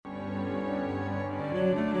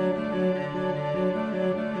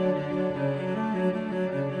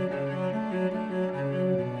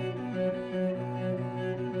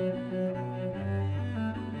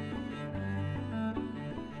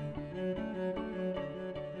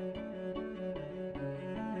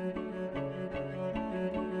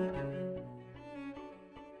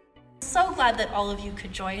So glad that all of you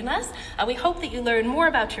could join us. We hope that you learn more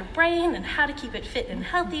about your brain and how to keep it fit and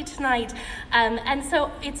healthy tonight. And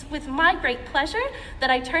so it's with my great pleasure that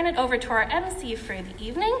I turn it over to our MC for the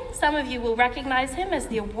evening. Some of you will recognize him as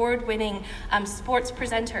the award-winning sports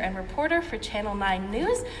presenter and reporter for Channel 9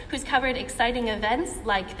 News, who's covered exciting events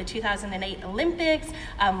like the 2008 Olympics,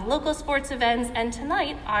 local sports events, and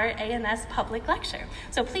tonight our ANS public lecture.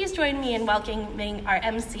 So please join me in welcoming our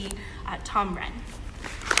MC, Tom Wren.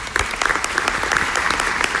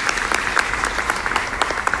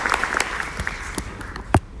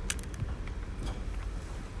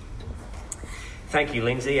 Thank you,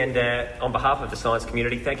 Lindsay, and on behalf of the science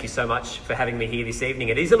community, thank you so much for having me here this evening.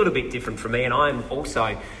 It is a little bit different for me, and I'm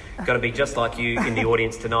also going to be just like you in the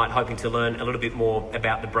audience tonight, hoping to learn a little bit more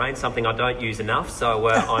about the brain, something I don't use enough. So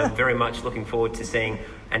I'm very much looking forward to seeing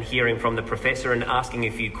and hearing from the professor and asking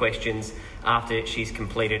a few questions after she's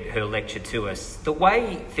completed her lecture to us. The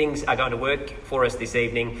way things are going to work for us this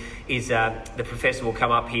evening is the professor will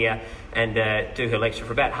come up here and do her lecture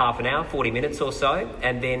for about half an hour, 40 minutes or so,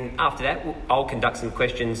 and then after that I'll conduct some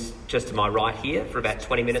questions just to my right here for about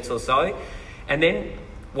 20 minutes or so, and then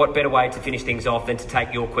what better way to finish things off than to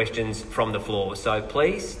take your questions from the floor. So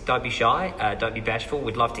please, don't be shy, don't be bashful.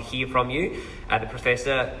 We'd love to hear from you. The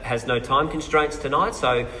professor has no time constraints tonight,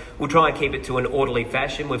 so we'll try and keep it to an orderly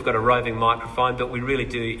fashion. We've got a roving microphone, but we really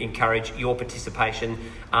do encourage your participation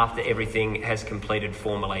after everything has completed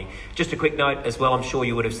formally. Just a quick note as well, I'm sure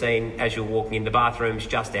you would have seen as you're walking in, the bathroom's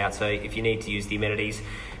just out, so if you need to use the amenities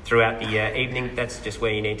throughout the evening, that's just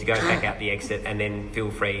where you need to go, back out the exit, and then feel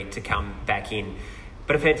free to come back in.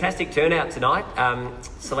 But a fantastic turnout tonight.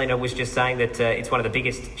 Selena was just saying that it's one of the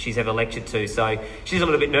biggest she's ever lectured to, so she's a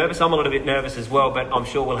little bit nervous. I'm a little bit nervous as well, but I'm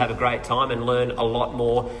sure we'll have a great time and learn a lot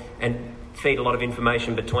more and feed a lot of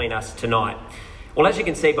information between us tonight. Well, as you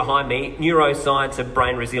can see behind me, neuroscience of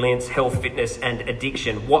brain resilience, health, fitness and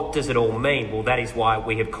addiction. What does it all mean? Well, that is why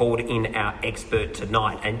we have called in our expert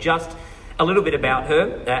tonight. And just a little bit about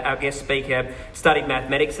her. Our guest speaker studied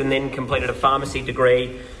mathematics and then completed a pharmacy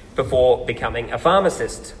degree before becoming a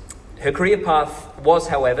pharmacist. Her career path was,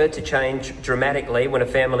 however, to change dramatically when a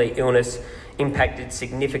family illness impacted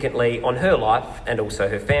significantly on her life and also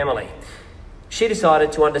her family. She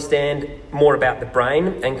decided to understand more about the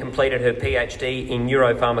brain and completed her PhD in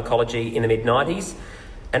neuropharmacology in the mid-90s,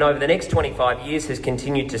 and over the next 25 years has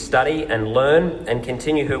continued to study and learn and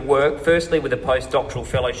continue her work, firstly with a postdoctoral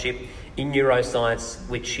fellowship in neuroscience,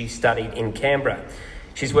 which she studied in Canberra.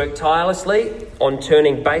 She's worked tirelessly on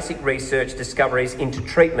turning basic research discoveries into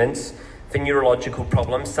treatments for neurological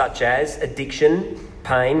problems such as addiction,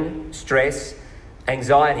 pain, stress,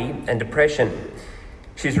 anxiety and depression.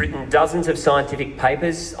 She's written dozens of scientific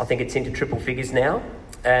papers, I think it's into triple figures now,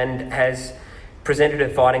 and has presented her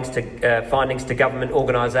findings to government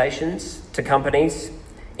organisations, to companies,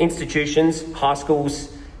 institutions, high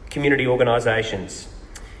schools, community organisations.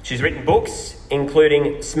 She's written books,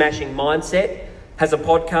 including Smashing Mindset, has a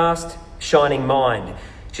podcast, Shining Mind.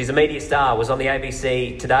 She's a media star, was on the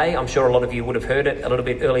ABC Today. I'm sure a lot of you would have heard it a little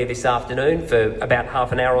bit earlier this afternoon for about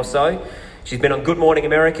half an hour or so. She's been on Good Morning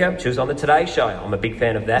America. She was on the Today Show. I'm a big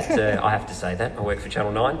fan of that. I have to say that. I work for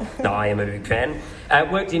Channel 9. No, I am a big fan.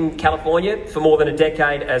 Worked in California for more than a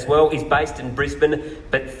decade as well. Is based in Brisbane.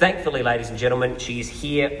 But thankfully, ladies and gentlemen, she is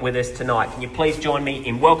here with us tonight. Can you please join me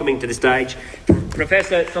in welcoming to the stage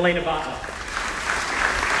Professor Selena Butler.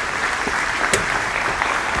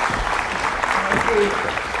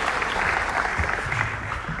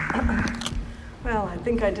 Well, I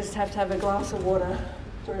think I just have to have a glass of water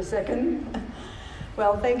for a second.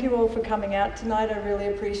 Well, thank you all for coming out tonight. I really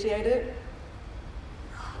appreciate it.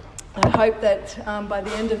 I hope that by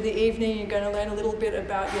the end of the evening you're going to learn a little bit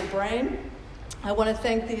about your brain. I want to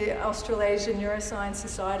thank the Australasian Neuroscience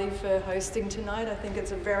Society for hosting tonight. I think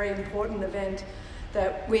it's a very important event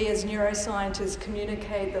that we as neuroscientists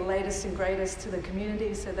communicate the latest and greatest to the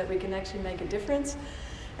community so that we can actually make a difference.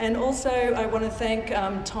 And also I want to thank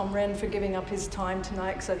Tom Wren for giving up his time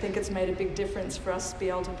tonight, because I think it's made a big difference for us to be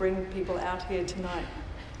able to bring people out here tonight.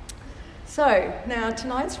 So now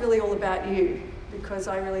tonight's really all about you, because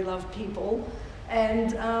I really love people.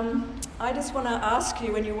 And I just want to ask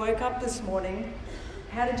you, when you woke up this morning,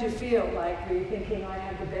 how did you feel? Like, were you thinking, I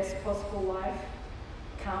have the best possible life?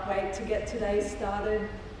 Can't wait to get today started.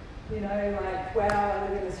 You know, like, wow, I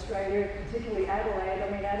live in Australia, particularly Adelaide.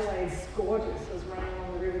 I mean, Adelaide's gorgeous. I was running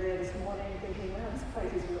along the river there this morning thinking, wow, this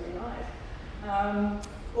place is really nice.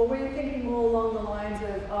 Or we're thinking more along the lines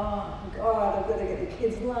of, oh, God, I've got to get the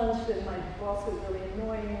kids lunch, and my boss is really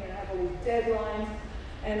annoying me, and I have all these deadlines,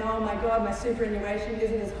 and oh my God, my superannuation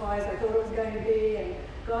isn't as high as I thought it was going to be, and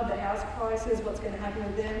God, the house prices, what's going to happen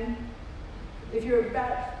with them? If you're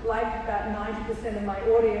about 90% of my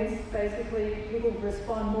audience, basically people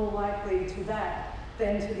respond more likely to that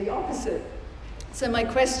than to the opposite. So my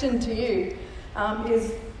question to you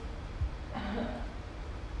is,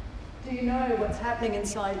 do you know what's happening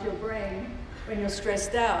inside your brain when you're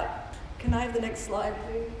stressed out? Can I have the next slide,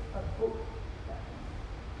 please? Oh.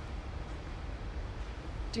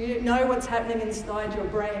 Do you know what's happening inside your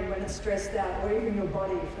brain when it's stressed out, or even your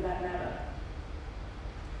body for that matter?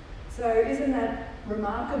 So isn't that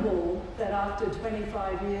remarkable that after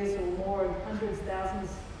 25 years or more and hundreds, thousands,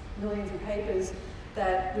 millions of papers,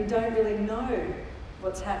 that we don't really know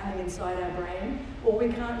what's happening inside our brain, or we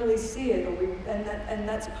can't really see it, and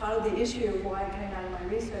that's part of the issue of why I came out of my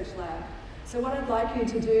research lab. So what I'd like you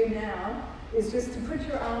to do now is just to put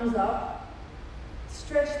your arms up,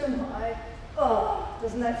 stretch them high. Oh,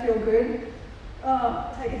 doesn't that feel good?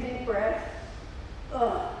 Oh, take a deep breath.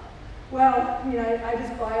 Oh. Well, you know, I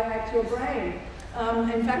just biohacked your brain.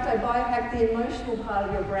 In fact, I biohacked the emotional part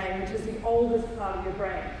of your brain, which is the oldest part of your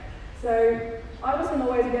brain. So I wasn't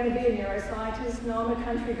always going to be a neuroscientist. No, I'm a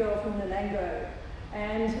country girl from Nanango.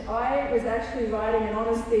 And I was actually writing an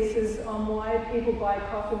honors thesis on why people buy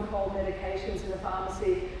cough and cold medications in the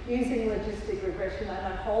pharmacy using logistic regression. And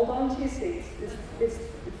I hold on to your seats. It's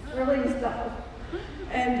thrilling stuff.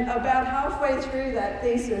 And about halfway through that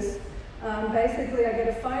thesis, basically I get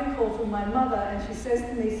a phone call from my mother, and she says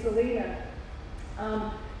to me, Selena,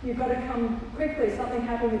 you've got to come quickly, something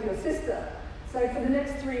happened with your sister. So for the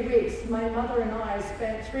next 3 weeks, my mother and I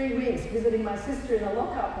spent 3 weeks visiting my sister in a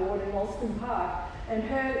lockup ward in Walston Park, and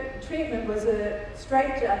her treatment was a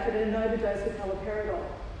straitjacket and an overdose of haloperidol.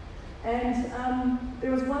 And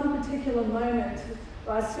there was one particular moment,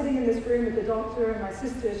 I was sitting in this room with the doctor and my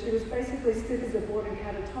sister. She was basically stiff as a board and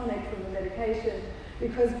catatonic from the medication,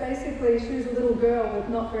 because basically she was a little girl with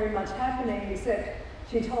not very much happening, except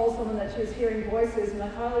she told someone that she was hearing voices, and I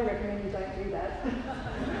highly recommend you don't do that.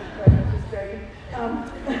 I'm just joking.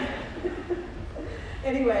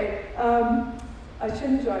 Anyway, I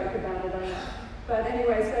shouldn't joke about it, I know. But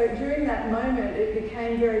anyway, so during that moment, it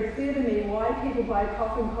became very clear to me why people buy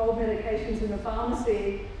cough and cold medications in the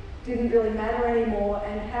pharmacy didn't really matter anymore,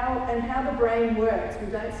 and how the brain works.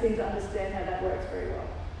 We don't seem to understand how that works very well.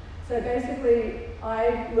 So basically,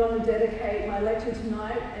 I want to dedicate my lecture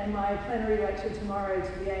tonight and my plenary lecture tomorrow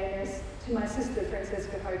to the AMS to my sister,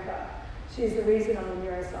 Francesca Hoka. She's the reason I'm a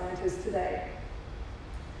neuroscientist today.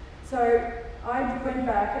 So I went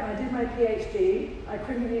back and I did my PhD. I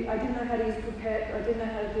didn't know how to use pipette. I didn't know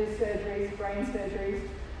how to do surgeries, brain surgeries.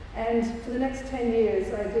 And for the next 10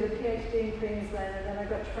 years, I did a PhD in Queensland, and then I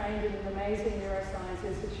got trained in an amazing neuroscience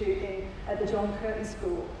institute at the John Curtin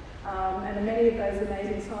School. And many of those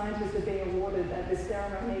amazing scientists are being awarded at this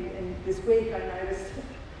ceremony this week, I noticed.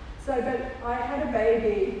 So, but I had a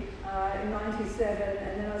baby in '97,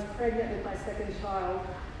 and then I was pregnant with my second child.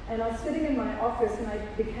 And I was sitting in my office, and I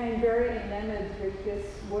became very enamored with this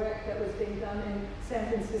work that was being done in San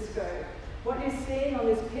Francisco. What you're seeing on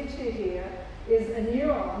this picture here is a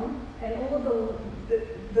neuron, and all of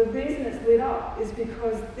the reason it's lit up is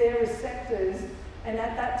because their receptors, and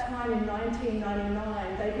at that time in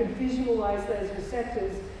 1999, they could visualize those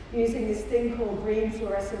receptors using this thing called green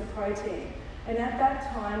fluorescent protein. And at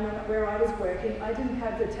that time, where I was working, I didn't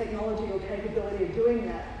have the technology or capability of doing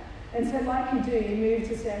that. And so like you do, you move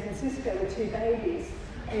to San Francisco with 2 babies,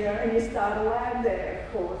 you know, and you start a lab there,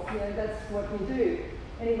 of course. You know, that's what you do.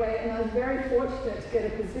 Anyway, and I was very fortunate to get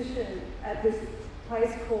a position at this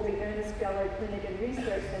place called the Ernest Gallo Clinic and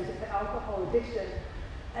Research Center for Alcohol Addiction.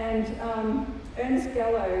 And Ernest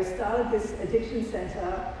Gallo started this addiction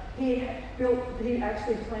center. He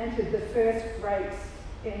actually planted the first grapes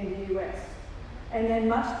in the US. And then,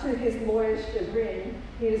 much to his lawyer's chagrin,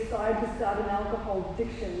 he decided to start an alcohol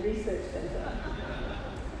addiction research center.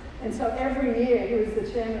 And so every year he was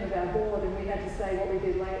the chairman of our board, and we had to say what we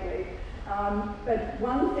did lately. But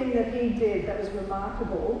one thing that he did that was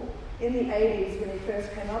remarkable, in the 80s when he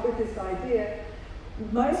first came up with this idea,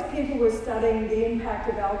 most people were studying the impact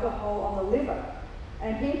of alcohol on the liver.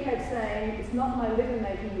 And he kept saying, it's not my liver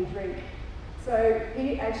making me drink. So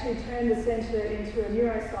he actually turned the centre into a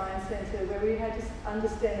neuroscience centre where we had to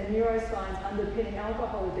understand the neuroscience underpinning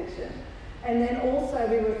alcohol addiction. And then also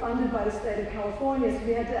we were funded by the state of California, so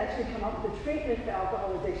we had to actually come up with a treatment for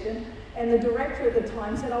alcohol addiction. And the director at the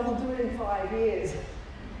time said, oh, we'll do it in 5 years.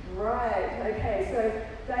 Right, okay,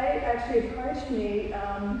 so they actually approached me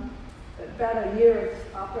about a year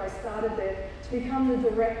after I started there to become the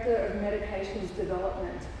director of medications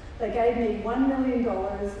development. They gave me $1 million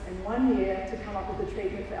in 1 year to come up with a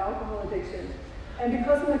treatment for alcohol addiction. And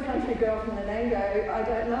because I'm a country girl from Menango, I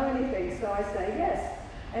don't know anything, so I say yes.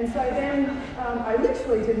 And so then I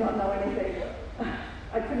literally did not know anything.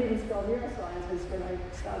 I couldn't even spell neurosciences when I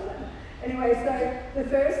started that. Anyway, so the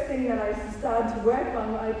first thing that I started to work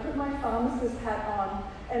on, I put my pharmacist hat on,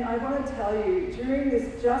 and I want to tell you, during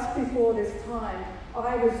this, just before this time,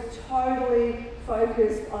 I was totally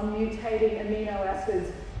focused on mutating amino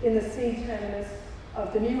acids in the C-terminus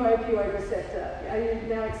of the new opioid receptor. Are you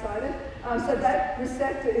now excited? So that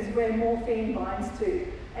receptor is where morphine binds to.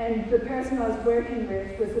 And the person I was working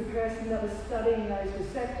with was the person that was studying those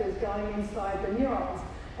receptors going inside the neurons.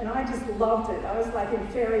 And I just loved it. I was like in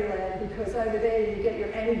fairyland, because over there you get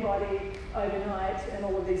your antibody overnight and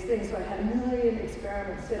all of these things. So I had 1 million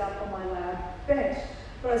experiments set up on my lab bench.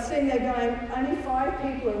 But I was sitting there going, only 5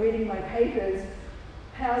 people are reading my papers.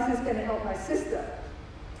 How's this going to help my sister?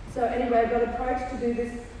 So anyway, I got approached to do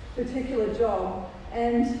this particular job.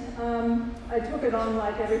 And I took it on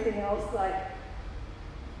like everything else, like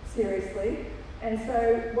seriously. And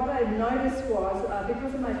so what I noticed was,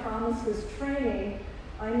 because of my pharmacist training,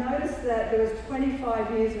 I noticed that there was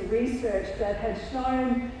 25 years of research that had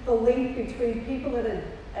shown the link between people that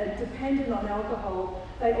are dependent on alcohol,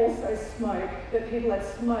 they also smoke, but people that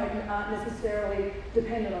smoke aren't necessarily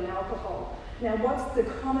dependent on alcohol. Now, what's the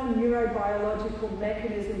common neurobiological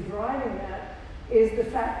mechanism driving that is the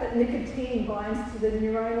fact that nicotine binds to the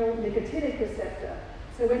neuronal nicotinic receptor.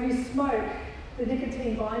 So when you smoke, the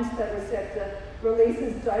nicotine binds to that receptor,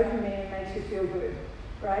 releases dopamine and makes you feel good.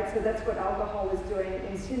 Right? So that's what alcohol is doing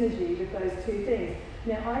in synergy with those two things.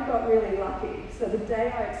 Now, I got really lucky. So the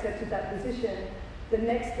day I accepted that position, the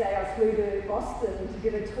next day I flew to Boston to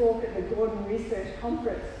give a talk at the Gordon Research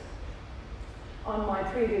Conference on my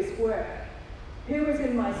previous work. Who was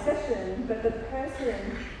in my session, but the person,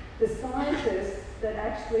 the scientist that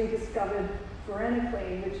actually discovered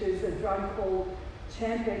varenicline, which is a drug called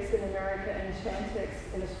Chantix in America and Chantix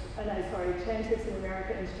in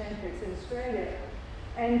America and Chantix in Australia.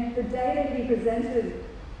 And the data he presented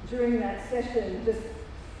during that session just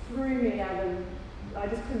threw me out of, I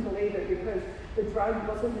just couldn't believe it, because the drug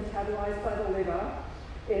wasn't metabolized by the liver.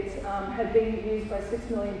 It had been used by 6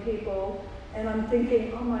 million people. And I'm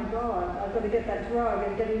thinking, oh my God, I've got to get that drug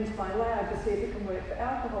and get it into my lab to see if it can work for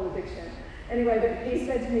alcohol addiction. Anyway, but he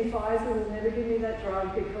said to me, Pfizer will never give me that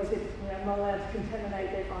drug because I'm not allowed to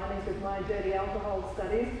contaminate their findings with my dirty alcohol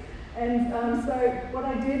studies. And so what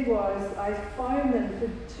I did was I phoned them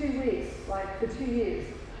for 2 weeks, like for 2 years.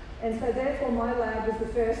 And so therefore my lab was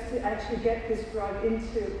the first to actually get this drug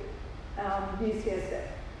into UCSF.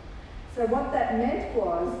 So what that meant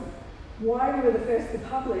was, why we were the first to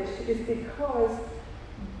publish is because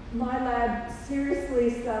my lab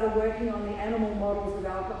seriously started working on the animal models of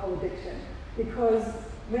alcohol addiction. Because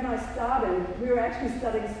when I started, we were actually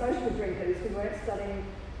studying social drinkers. We weren't studying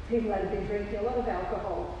people that had been drinking a lot of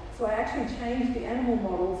alcohol. So I actually changed the animal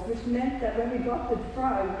models, which meant that when we got the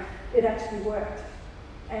drug, it actually worked.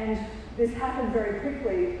 And this happened very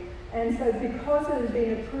quickly. And so because it had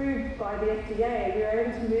been approved by the FDA, we were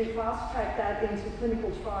able to fast-track that into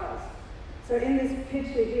clinical trials. So in this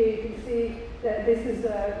picture here, you can see that this is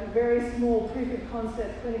a very small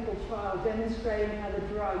proof-of-concept clinical trial demonstrating how the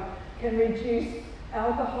drug can reduce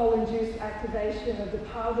alcohol-induced activation of the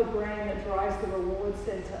part of the brain that drives the reward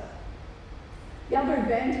center. The other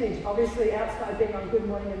advantage, obviously, outside being on Good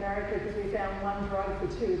Morning America, because we found one drug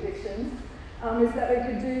for 2 addictions, is that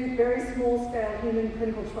we could do very small-scale human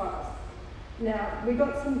clinical trials. Now, we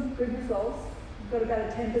got some good results. We've got about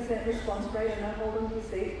a 10% response rate, and I hold them to the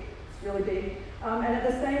seat. It's really big. And at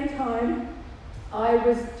the same time, I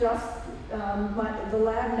was just, the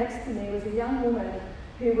lab next to me was a young woman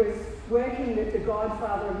who was working with the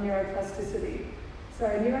godfather of neuroplasticity. So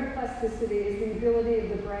neuroplasticity is the ability of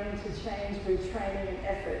the brain to change with training and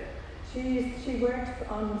effort. She worked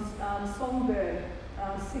on songbird,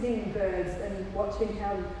 singing birds and watching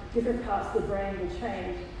how different parts of the brain will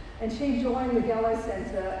change. And she joined the Gallo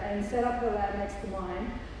Center and set up her lab next to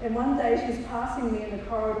mine. And one day she's passing me in the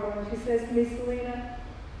corridor and she says to me, Selena,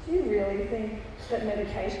 do you really think that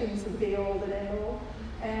medication's the be-all and end-all?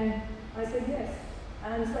 And I said, yes.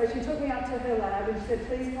 And so she took me up to her lab and she said,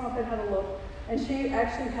 please come up and have a look. And she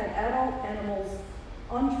actually had adult animals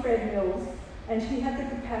on treadmills, and she had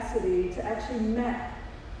the capacity to actually map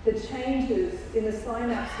the changes in the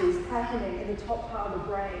synapses happening in the top part of the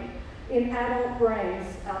brain in adult brains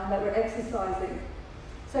that were exercising.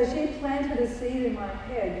 So she planted a seed in my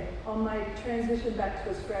head on my transition back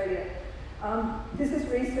to Australia. This is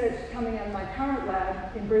research coming out of my current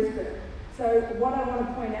lab in Brisbane. So what I want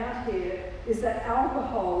to point out here is that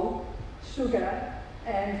alcohol, sugar,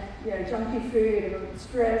 and junky food and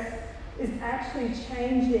stress is actually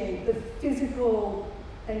changing the physical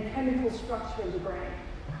and chemical structure of the brain.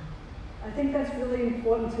 I think that's really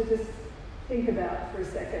important to just think about for a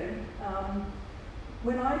second.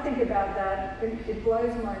 When I think about that, it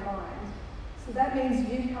blows my mind. So that means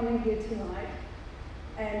you coming here tonight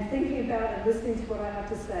and thinking about and listening to what I have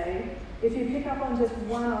to say, if you pick up on just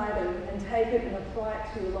one item and take it and apply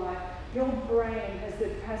it to your life, your brain has the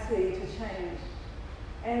capacity to change.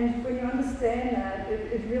 And when you understand that,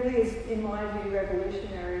 it really is, in my view,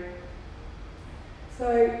 revolutionary.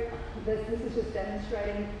 So this is just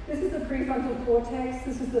demonstrating. This is the prefrontal cortex.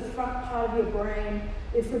 This is the front part of your brain.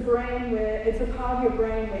 It's the brain where, it's a part of your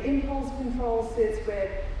brain where impulse control sits,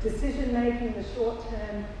 where decision making in the short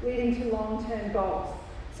term leading to long-term goals.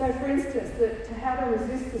 So for instance, to how to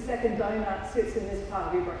resist the second donut sits in this part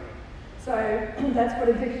of your brain. So that's what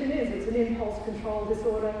addiction is. It's an impulse control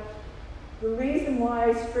disorder. The reason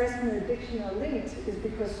why stress and addiction are linked is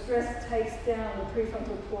because stress takes down the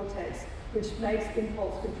prefrontal cortex, which makes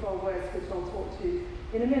impulse control worse, which I'll talk to you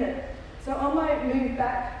in a minute. So on my move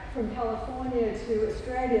back from California to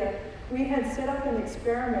Australia, we had set up an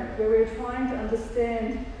experiment where we were trying to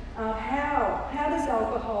understand how does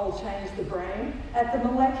alcohol change the brain at the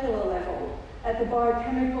molecular level, at the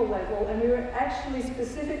biochemical level, and we were actually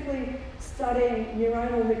specifically studying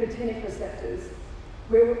neuronal nicotinic receptors.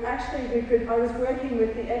 I was working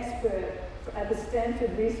with the expert at the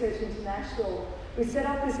Stanford Research International. We set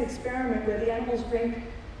up this experiment where the animals drink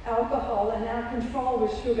alcohol and our control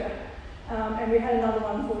was sugar. And we had another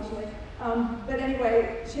one, unfortunately. But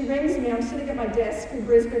anyway, she rings me, I'm sitting at my desk in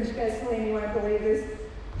Brisbane, she goes, "Celine, you won't believe this.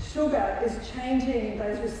 Sugar is changing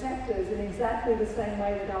those receptors in exactly the same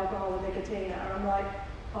way that alcohol and nicotine are." And I'm like,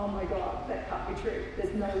 oh my God, that can't be true.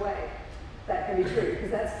 There's no way that can be true,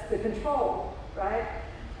 because that's the control, right?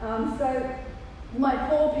 So my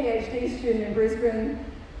poor PhD student in Brisbane,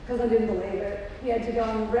 because I didn't believe it, he had to go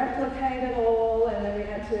and replicate it all, and then we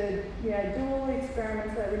had to do all the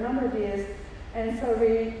experiments over a number of years. And so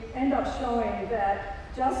we end up showing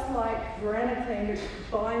that just like varenicline, which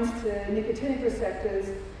binds to nicotinic receptors,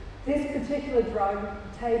 this particular drug,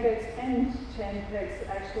 Tabex and Chantix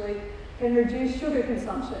actually, can reduce sugar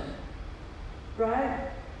consumption, right?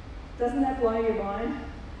 Doesn't that blow your mind?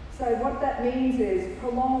 So what that means is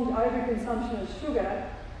prolonged overconsumption of sugar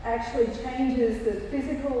actually changes the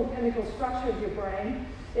physical chemical structure of your brain.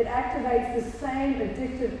 It activates the same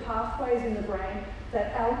addictive pathways in the brain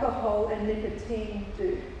that alcohol and nicotine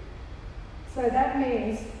do. So that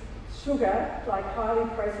means sugar, like highly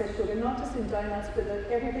processed sugar, not just in donuts, but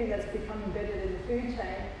everything that's become embedded in the food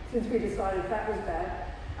chain since we decided fat was bad,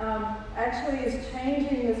 actually is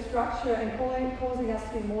changing the structure and causing us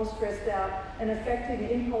to be more stressed out and affecting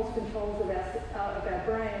the impulse controls of our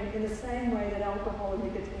brain in the same way that alcohol and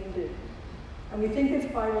nicotine do. And we think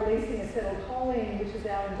it's by releasing acetylcholine, which is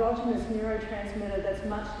our endogenous neurotransmitter that's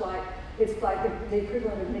much like, it's like the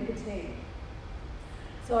equivalent of nicotine.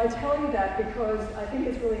 So I tell you that because I think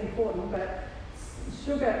it's really important, but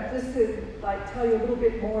sugar, just to tell you a little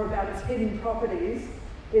bit more about its hidden properties,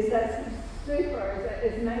 is that sucrose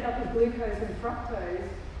is made up of glucose and fructose.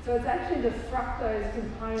 So it's actually the fructose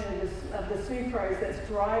component of the sucrose that's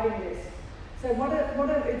driving this. So what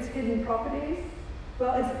are its hidden properties?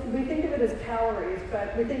 Well, we think of it as calories,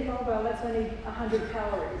 but we think, oh, well, that's only 100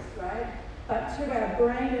 calories, right? But to our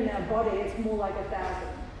brain and our body, it's more like 1,000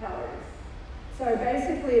 calories. So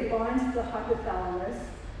basically, it binds to the hypothalamus,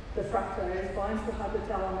 the fructose binds to the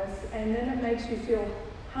hypothalamus, and then it makes you feel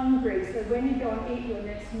hungry. So when you go and eat your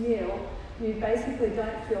next meal, you basically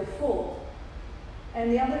don't feel full.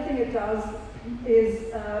 And the other thing it does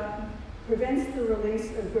is prevents the release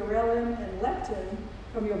of ghrelin and leptin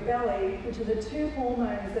from your belly, which are the two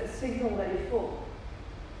hormones that signal that you're full.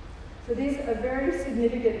 So these are very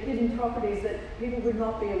significant hidden properties that people would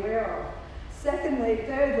not be aware of.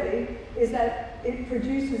 Thirdly, is that it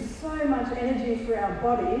produces so much energy for our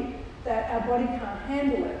body that our body can't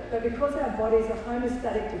handle it. But because our body is a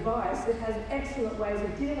homeostatic device, it has excellent ways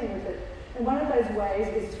of dealing with it. And one of those ways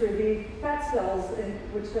is through the fat cells,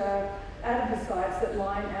 which are adipocytes that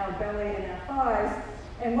line our belly and our thighs.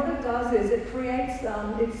 And what it does is it creates,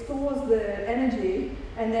 it stores the energy,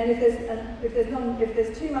 and then if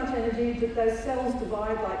there's too much energy, those cells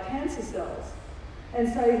divide like cancer cells.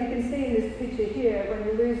 And so you can see in this picture here, when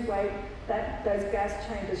you lose weight, those gas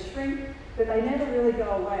chambers shrink, but they never really go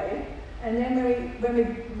away. And then when we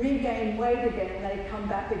regain weight again, they come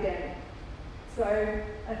back again. So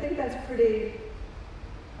I think that's pretty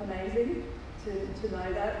amazing to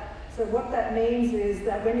know that. So what that means is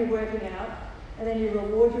that when you're working out, and then you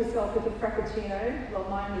reward yourself with a frappuccino, well,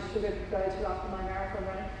 mine was sugar to go to after my marathon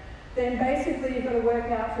running, then basically you've got to work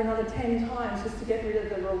out for another 10 times just to get rid of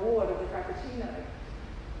the reward of the frappuccino.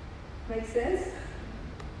 Make sense?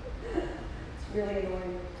 It's really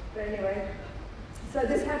annoying. But anyway, so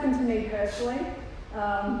this happened to me personally.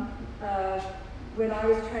 When I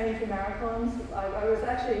was training for marathons, I was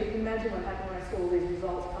actually, you can imagine what happened when I saw all these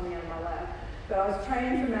results coming out of my lab. But I was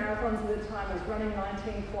training for marathons at the time. I was running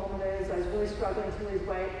 19 kilometres. I was really struggling to lose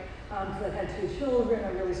weight because I had 2 children,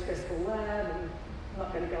 a really stressful lab, and I'm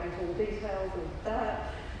not going to go into all the details of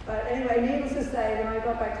that. But anyway, needless to say, when I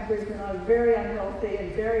got back to Brisbane, I was very unhealthy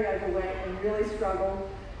and very overweight and really struggled.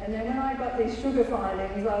 And then when I got these sugar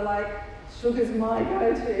findings, I was like, sugar's my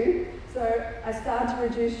go-to. So I started to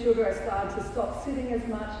reduce sugar, I started to stop sitting as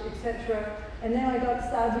much, etc. And then I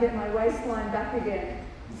started to get my waistline back again.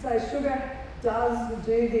 So sugar does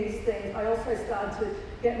do these things. I also started to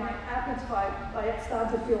get my appetite, I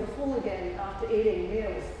started to feel full again after eating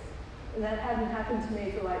meals. And that hadn't happened to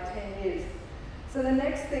me for like 10 years. So the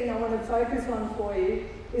next thing I want to focus on for you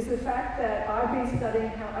is the fact that I've been studying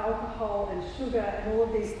how alcohol and sugar and all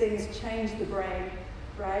of these things change the brain,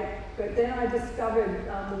 right? But then I discovered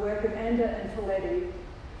the work of Enda and Folletti,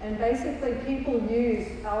 and basically people use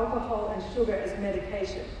alcohol and sugar as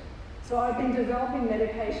medication. So I've been developing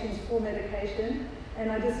medications for medication,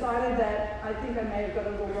 and I decided that I think I may have got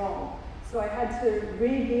a little wrong. So I had to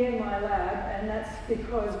re-gear my lab, and that's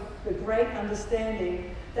because the great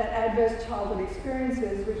understanding that adverse childhood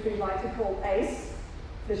experiences, which we like to call ACE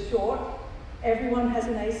for short, everyone has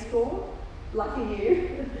an ACE score. Lucky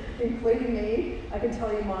you, including me. I can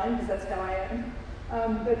tell you mine because that's how I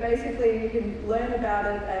am. But basically you can learn about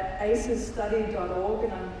it at acesstudy.org,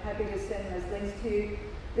 and I'm happy to send those links to you.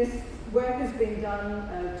 This work has been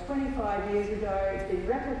done 25 years ago. It's been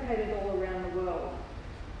replicated all around the world.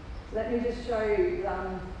 Let me just show you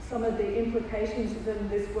some of the implications of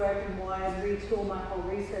this work and why I retooled my whole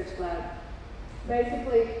research lab.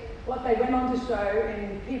 Basically, what they went on to show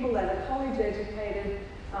in people that are college educated,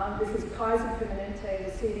 this is Kaiser Permanente,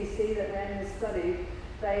 the CDC that ran this study.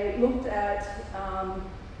 They looked at,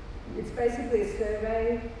 it's basically a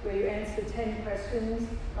survey where you answer 10 questions.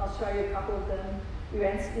 I'll show you a couple of them.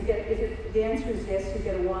 If the answer is yes, you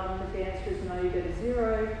get a 1. If the answer is no, you get a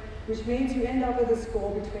 0, which means you end up with a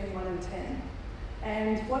score between 1 and 10.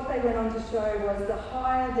 And what they went on to show was the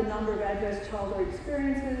higher the number of adverse childhood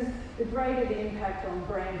experiences, the greater the impact on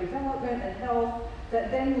brain development and health, that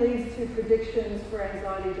then leads to predictions for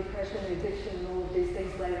anxiety, depression, addiction, and all of these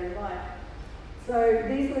things later in life. So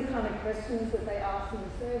these are the kind of questions that they asked in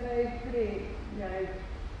the survey, pretty,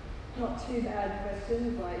 not too bad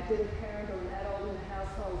questions, like did a parent or an adult in the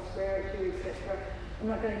household swear at you, etc. I'm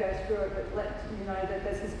not going to go through it, but let you know that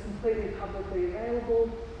this is completely publicly available.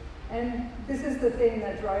 And this is the thing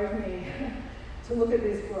that drove me to look at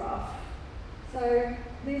this graph. So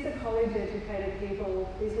these are college-educated people.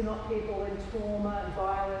 These are not people in trauma and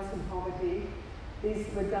violence and poverty. These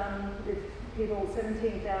were done with people,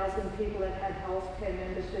 17,000 people that had healthcare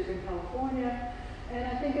membership in California. And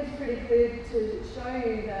I think it's pretty clear to show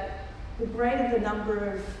you that the greater the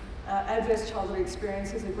number of adverse childhood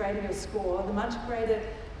experiences, the greater your score, the much greater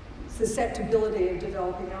susceptibility of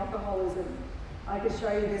developing alcoholism. I can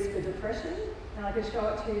show you this for depression, and I can show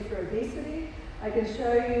it to you for obesity. I can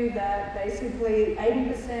show you that basically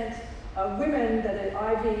 80% of women that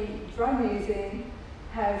are IV drug using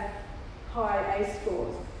have high ACE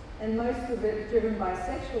scores, and most of it driven by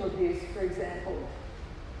sexual abuse, for example.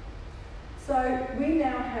 So we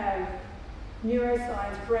now have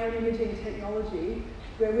neuroscience, brain imaging technology,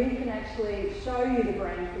 where we can actually show you the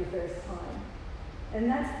brain for the first time. And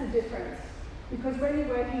that's the difference. Because when you're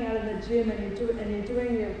working out in the gym and you're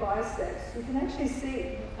doing your biceps, you can actually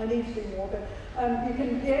see, I need to do more, but you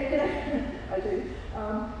can, I do.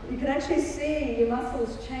 You can actually see your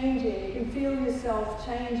muscles changing, you can feel yourself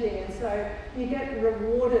changing, and so you get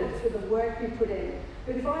rewarded for the work you put in.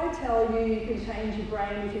 But if I tell you you can change your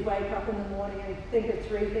brain if you wake up in the morning and think of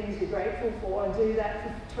 3 things you're grateful for and do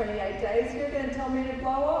that for 28 days, you're going to tell me to blow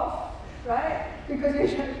off, right? Because you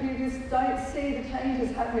just don't see the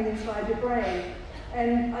changes happening inside your brain.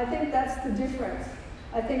 And I think that's the difference.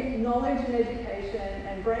 I think knowledge and education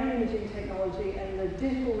and brain imaging technology and the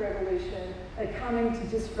digital revolution are coming to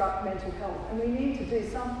disrupt mental health. And we need to do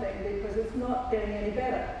something because it's not getting any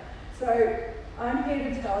better. So I'm here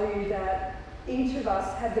to tell you that each of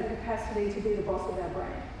us have the capacity to be the boss of our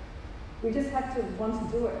brain. We just have to want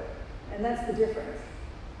to do it, and that's the difference.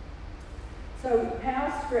 So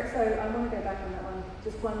how stress, so I want to go back on that one,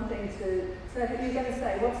 just one thing so you're going to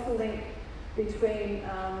say, what's the link between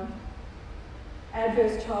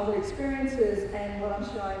adverse childhood experiences and what I'm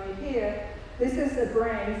showing you here? This is the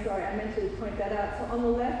brain, sorry, I meant to point that out. So on the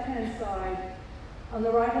left-hand side, on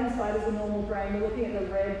the right-hand side is a normal brain. We're looking at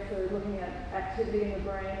the red for looking at activity in the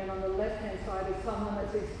brain, and on the left-hand side is someone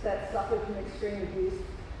that suffered from extreme abuse.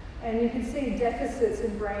 And you can see deficits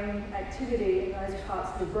in brain activity in those parts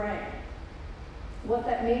of the brain. What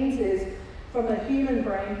that means is, from a human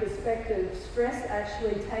brain perspective, stress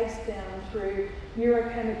actually takes down through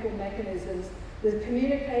neurochemical mechanisms the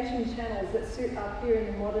communication channels that sit up here in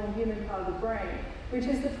the modern human part of the brain, which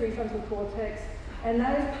is the prefrontal cortex. And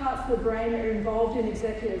those parts of the brain are involved in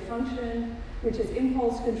executive function, which is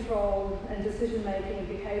impulse control and decision making and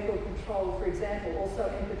behavioral control, for example, also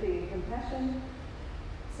empathy and compassion.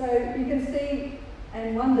 So you can see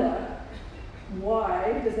and wonder,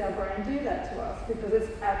 why does our brain do that to us? Because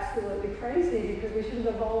it's absolutely crazy, because we should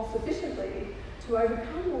have evolved sufficiently to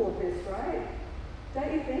overcome all of this, right?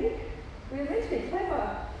 Don't you think? We're meant to be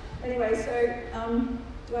clever. Anyway, so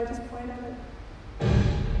do I just point at it?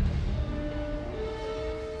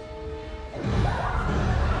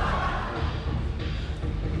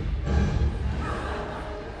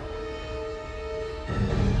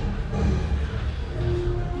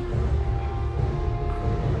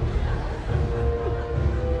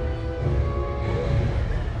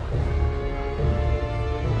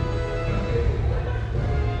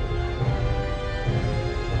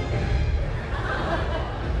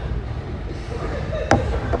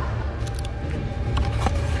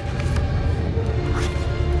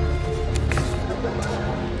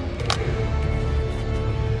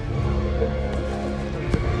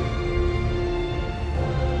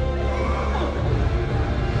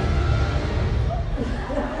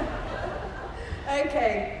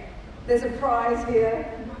 Okay, there's a prize here.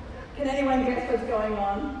 Can anyone guess what's going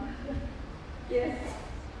on? Yes?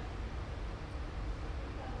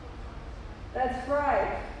 That's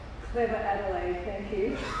right. Clever Adelaide, thank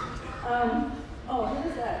you. Oh, who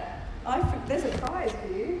is that? There's a prize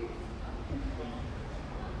for you.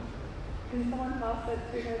 Can someone pass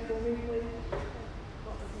that to her for me, please?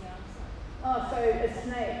 What was the answer? Oh, so a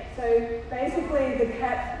snake. So basically the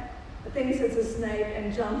cat thinks it's a snake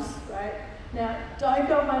and jumps, right? Now, don't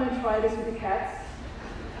go home and try this with the cats,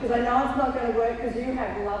 because I know it's not going to work because you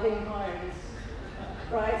have loving homes,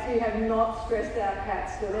 right? So you have not stressed out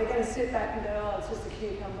cats. So they're going to sit back and go, oh, it's just a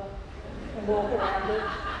cucumber, and walk around it.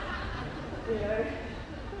 You know,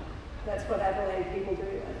 that's what Adelaide people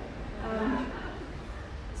do.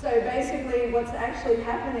 So basically what's actually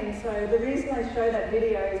happening, so the reason I show that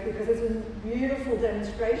video is because it's a beautiful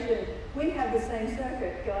demonstration. We have the same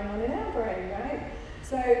circuit going on in our brain, right?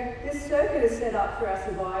 So this circuit is set up for our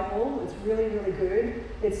survival. It's really, really good.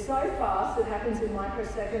 It's so fast, it happens in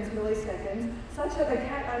microseconds, milliseconds, such that the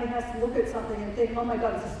cat only has to look at something and think, oh my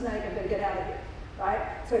God, it's a snake, I better get out of here, right?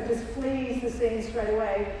 So it just flees the scene straight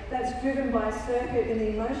away. That's driven by a circuit in the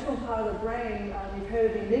emotional part of the brain. You've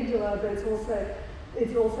heard of the amygdala, but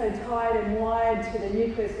it's also tied and wired to the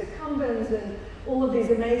nucleus accumbens and all of these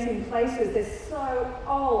amazing places. They're so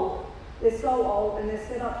old. They're so old, and they're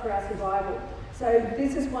set up for our survival. So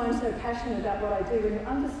this is why I'm so passionate about what I do. When you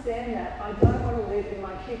understand that, I don't want to live in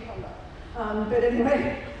my cucumber. But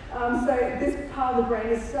anyway, so this part of the brain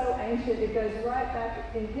is so ancient. It goes right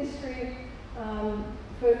back in history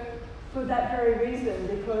for that very reason,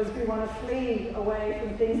 because we want to flee away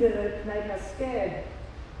from things that make us scared.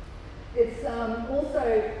 It's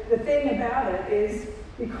also, the thing about it is,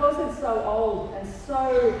 because it's so old and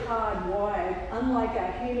so hardwired, unlike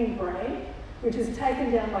our human brain, which is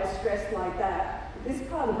taken down by stress like that, this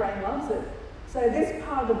part of the brain loves it. So this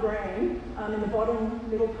part of the brain, in the bottom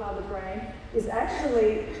middle part of the brain, is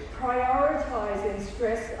actually prioritizing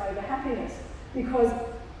stress over happiness, because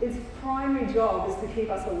its primary job is to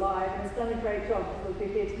keep us alive, and it's done a great job because we'll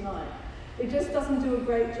be here tonight. It just doesn't do a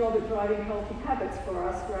great job at driving healthy habits for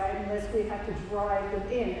us, right, unless we have to drive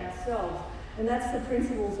them in ourselves. And that's the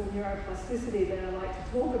principles of neuroplasticity that I like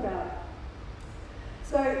to talk about.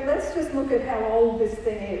 So let's just look at how old this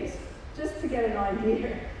thing is, just to get an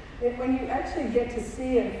idea. When you actually get to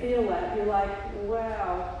see and feel that, you're like,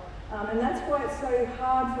 wow. And that's why it's so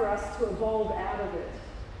hard for us to evolve out of it.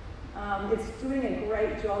 It's doing a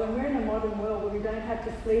great job, and we're in a modern world where we don't have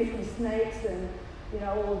to flee from snakes and, you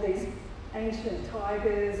know, all of these ancient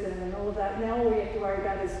tigers and all of that. Now all we have to worry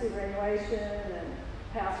about is superannuation and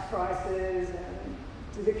house prices and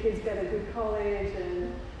do the kids get a good college,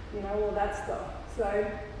 and all that stuff. So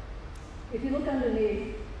if you look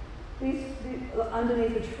underneath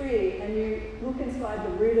underneath a tree and you look inside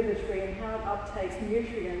the root of the tree and how it uptakes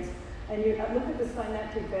nutrients, and you look at the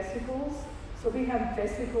synaptic vesicles. So we have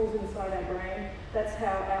vesicles inside our brain. That's how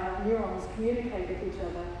our neurons communicate with each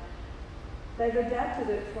other. They've adapted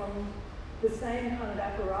it from the same kind of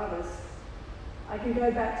apparatus. I can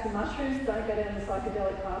go back to mushrooms. Don't go down the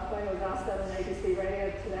psychedelic pathway. I was asked that on ABC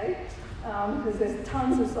Radio today, because there's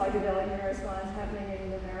tons of psychedelic neuroscience happening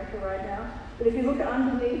in America right now. But if you look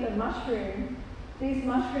underneath a mushroom, these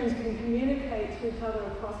mushrooms can communicate to each other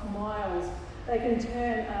across miles. They can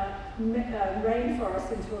turn a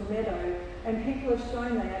rainforest into a meadow, and people have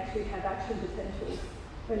shown they actually have action potentials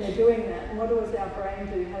when they're doing that. And what does our brain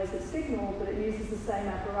do? It has a signal, but it uses the same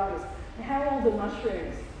apparatus. How old are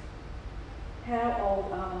mushrooms? How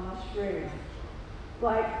old are mushrooms?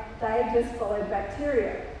 Like, they just follow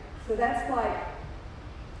bacteria. So that's like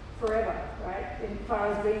forever, right? As far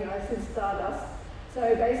as we know, since stardust.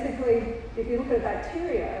 So basically, if you look at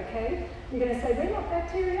bacteria, okay, you're going to say, we're not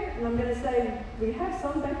bacteria. And I'm going to say, we have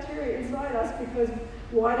some bacteria inside us, because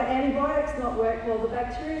why do antibiotics not work? Well, the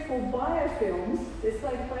bacteria form biofilms. They're so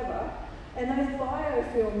clever. And those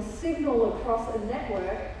biofilms signal across a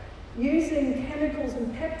network using chemicals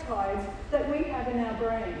and peptides that we have in our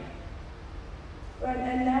brain.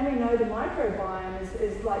 And now we know the microbiome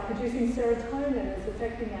is like producing serotonin, it's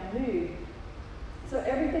affecting our mood. So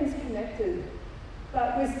everything's connected.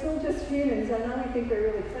 But we're still just humans. I know we think we're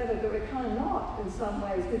really clever, but we're kind of not in some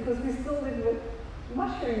ways, because we still live with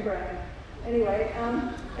mushroom brain. Anyway,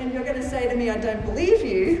 and you're going to say to me, I don't believe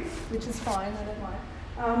you, which is fine, I don't mind.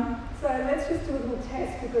 So let's just do a little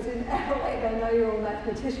test, because in Adelaide I know you're all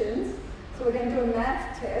mathematicians. So we're going to do a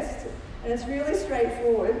math test, and it's really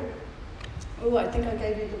straightforward. Oh, I think I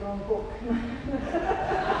gave you the wrong book.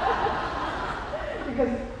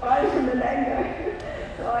 Because I'm from Menango,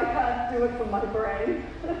 so I can't do it from my brain.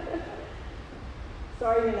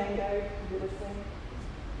 Sorry, Menango, if you're listening.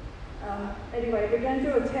 Anyway, we're going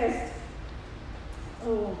to do a test.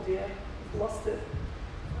 Oh dear, I've lost it.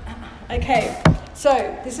 Okay,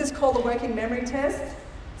 so this is called the working memory test.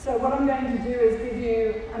 So what I'm going to do is give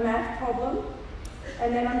you a math problem,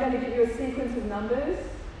 and then I'm going to give you a sequence of numbers,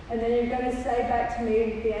 and then you're going to say back to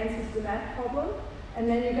me the answers to the math problem, and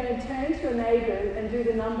then you're going to turn to your neighbour and do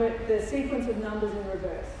the sequence of numbers in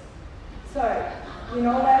reverse. So you're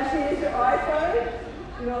not allowed to use your iPhone,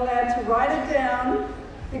 you're not allowed to write it down,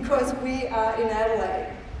 because we are in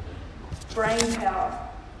Adelaide. Brain power.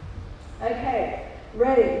 Okay,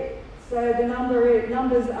 ready? So the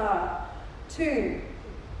numbers are 2,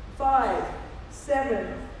 5,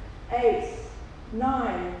 7, 8,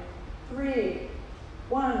 9, 3,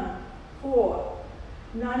 1, 4.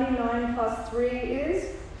 99 plus 3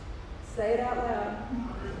 is? Say it out loud.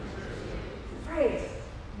 Great.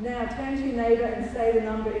 Now turn to your neighbour and say the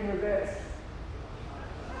number in reverse.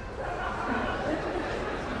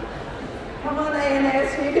 Come on,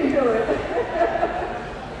 ANS, you can do it.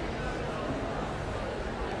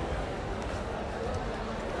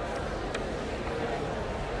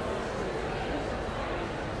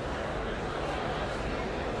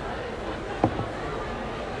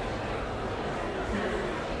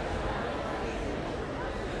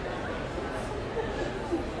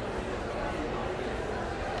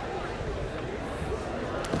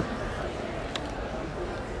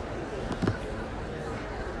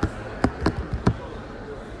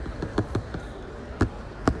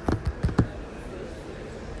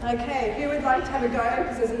 Okay, who would like to have a go?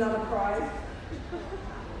 Because there's another prize.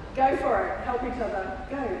 Go for it. Help each other.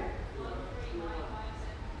 Go.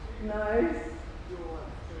 No.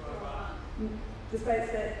 Just wait a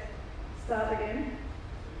sec. Start again.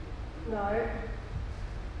 No.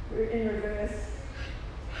 We're in reverse.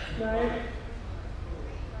 No.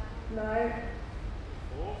 No.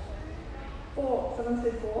 4. Someone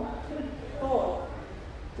said 4. 4.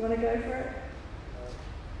 Do you want to go for it?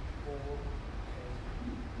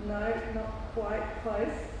 No, not quite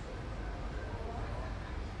close.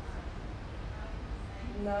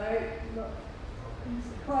 No, not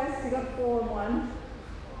close. You got 4 and 1.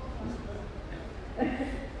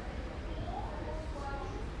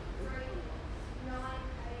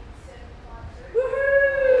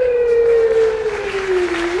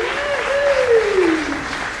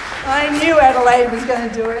 I knew Adelaide was going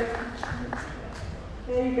to do it.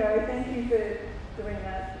 There you go. Thank you for doing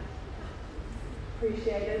that.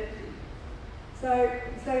 Appreciate it. So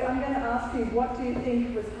I'm going to ask you, what do you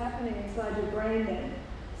think was happening inside your brain then?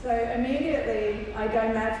 So immediately I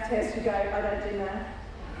go math test, you go, I don't do math.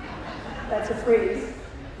 That's a freeze,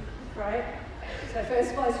 right? So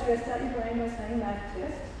first of all, I stressed out your brain by saying math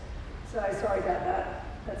test. So sorry about that.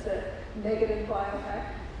 That's a negative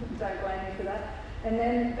biohack. Don't blame me for that. And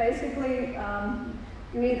then basically,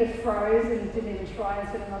 you either froze and didn't even try and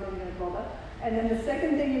said, I'm not even going to bother. And then the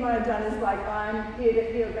second thing you might have done is like, I'm here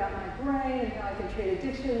to hear about my brain and how I can treat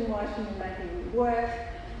addiction. Why is she making me work?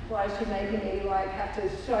 Why is she making me like have to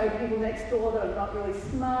show people next door that I'm not really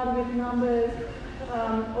smart with numbers?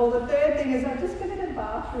 Or the third thing is I'm just going to the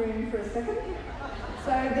bathroom for a second.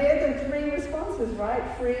 So they're the three responses, right?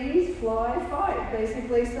 Freeze, fly, fight,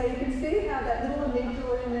 basically. So you can see how that little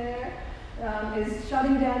amygdala in there is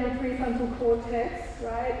shutting down your prefrontal cortex,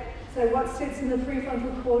 right? So what sits in the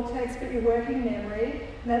prefrontal cortex but your working memory,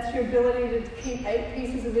 and that's your ability to keep 8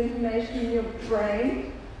 pieces of information in your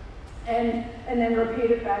brain and then repeat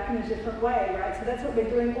it back in a different way, right? So that's what we're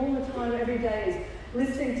doing all the time, every day, is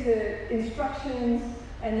listening to instructions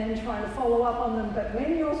and then trying to follow up on them. But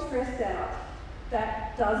when you're stressed out,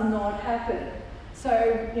 that does not happen.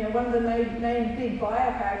 So, you know, one of the main big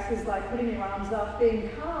biohacks is like putting your arms up, being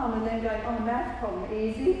calm, and then going, oh, math problem,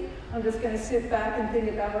 easy. I'm just going to sit back and think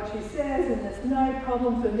about what she says, and there's no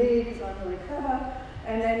problem for me because I'm really clever.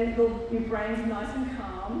 And then your brain's nice and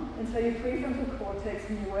calm, and so your prefrontal cortex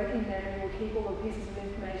and your working memory will keep all the pieces of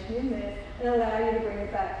information in there and allow you to bring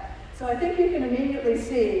it back. So I think you can immediately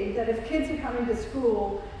see that if kids are coming to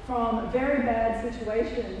school from very bad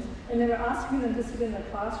situations, and then we're asking them to sit in the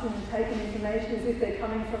classroom and take in information as if they're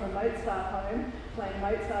coming from a Mozart home, playing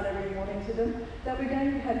Mozart every morning to them, that we're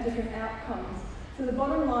going to have different outcomes. So the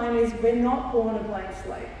bottom line is we're not born a blank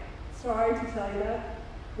slate. Sorry to tell you that.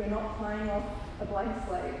 We're not playing off a blank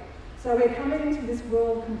slate. So we're coming into this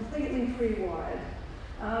world completely pre-wired.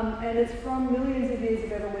 And it's from millions of years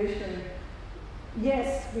of evolution.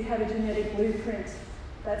 Yes, we have a genetic blueprint.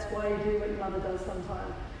 That's why you do what your mother does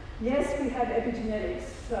sometimes. Yes, we have epigenetics,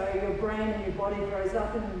 so your brain and your body grows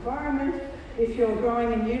up in an environment. If you're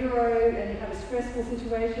growing in utero and you have a stressful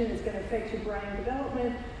situation, it's going to affect your brain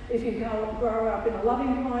development. If you grow up in a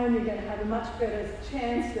loving home, you're going to have a much better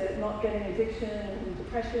chance at not getting addiction and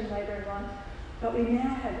depression later in life. But we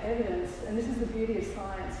now have evidence, and this is the beauty of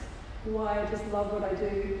science, why I just love what I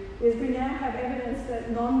do, is we now have evidence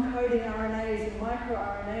that non-coding RNAs and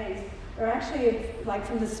microRNAs are actually, like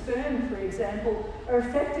from the sperm, for example, are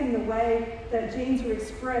affecting the way that genes are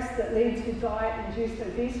expressed that lead to diet-induced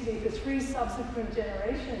obesity for 3 subsequent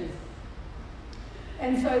generations.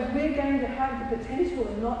 And so we're going to have the potential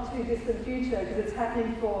in not too distant future, because it's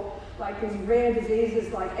happening for like these rare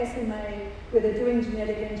diseases like SMA, where they're doing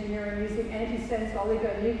genetic engineering using antisense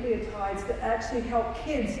oligonucleotides that actually help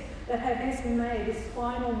kids that have SMA, the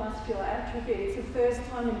spinal muscular atrophy. It's the first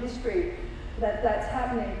time in history that that's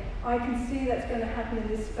happening. I can see that's going to happen in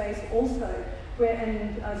this space also.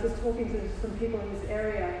 And I was just talking to some people in this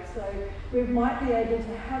area, so we might be able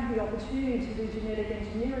to have the opportunity to do genetic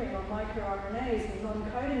engineering on microRNAs and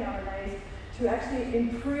non-coding RNAs to actually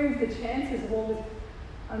improve the chances of all this,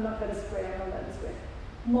 I'm not going to swear, I'm not allowed to swear,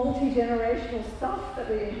 multi-generational stuff that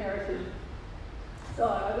we inherited.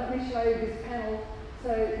 So let me show you this panel. So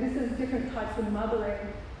this is different types of mothering.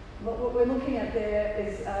 What we're looking at there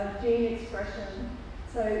is gene expression.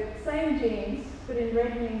 So same genes, but in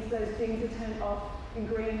red means those genes are turned off, in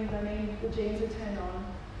green they mean the genes are turned on.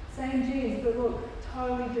 Same genes, but look,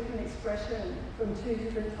 totally different expression from 2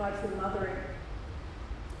 different types of mothering.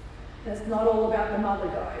 And it's not all about the mother,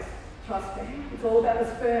 guys, trust me. It's all about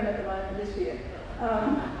the sperm at the moment this year.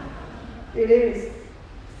 It is.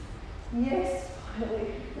 Yes, finally.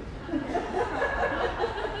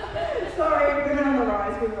 Sorry, women on the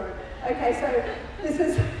rise, we won't. Okay, so this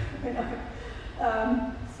is,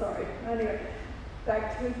 sorry, anyway,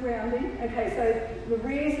 back to grounding. Okay, so the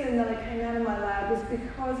reason that I came out of my lab was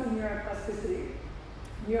because of neuroplasticity.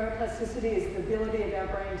 Neuroplasticity is the ability of our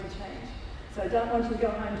brain to change. So I don't want you to go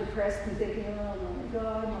home depressed and thinking, oh my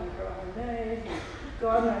God, microRNAs,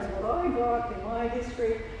 God knows what I got in my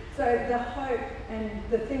history. So the hope and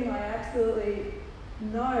the thing I absolutely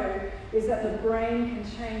know is that the brain can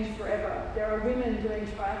change forever. There are women doing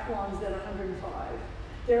triathlons at 105.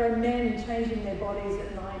 There are men changing their bodies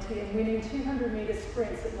at 90 and winning 200-metre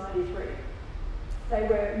sprints at 93. They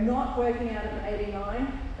were not working out at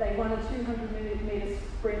 89. They won a 200-metre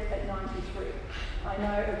sprint at 93. I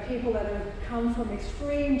know of people that have come from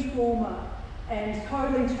extreme trauma and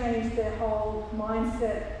totally changed their whole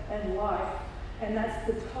mindset and life. And that's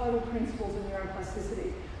the total principles of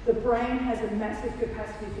neuroplasticity. The brain has a massive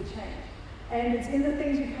capacity for change. And it's in the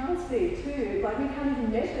things you can't see too. Like we can't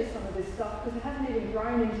even measure some of this stuff because it hasn't even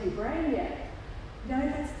grown into your brain yet. You know,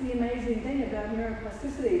 that's the amazing thing about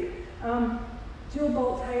neuroplasticity. Jill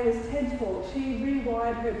Bolt Taylor's TED Talk, she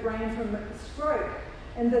rewired her brain from a stroke.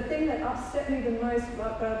 And the thing that upset me the most,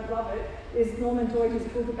 but I love it, is Norman Doidge's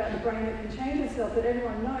book about the brain that can change itself that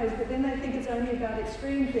everyone knows, but then they think it's only about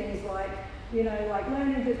extreme things like, you know, like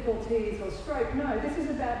learning difficulties or stroke. No, this is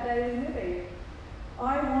about daily living.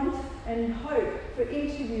 I want and hope for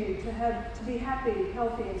each of you to be happy,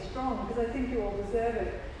 healthy and strong, because I think you all deserve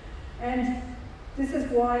it. And this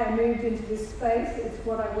is why I moved into this space. It's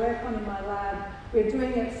what I work on in my lab. We're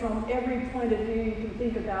doing it from every point of view you can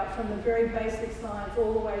think about, from the very basic science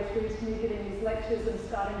all the way through to me getting these lectures and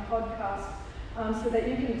starting podcasts, so that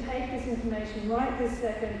you can take this information right this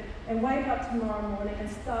second and wake up tomorrow morning and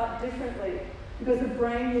start differently. Because the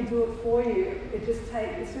brain will do it for you. It's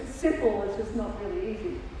simple, it's just not really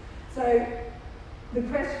easy. So the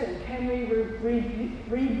question, can we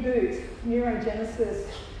reboot neurogenesis?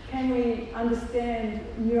 Can we understand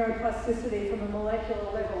neuroplasticity from a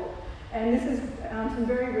molecular level? And this is some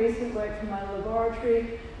very recent work from my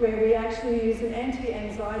laboratory where we actually used an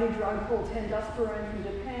anti-anxiety drug called tenduspirone from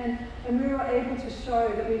Japan, and we were able to show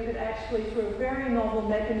that we could actually, through a very novel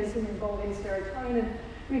mechanism involving serotonin,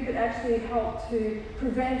 we could actually help to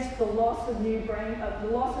prevent the loss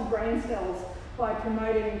of brain cells by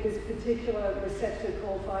promoting this particular receptor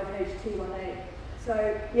called 5-HT1A.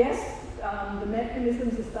 So yes, the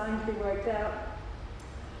mechanisms are starting to be worked out.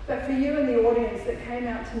 But for you in the audience that came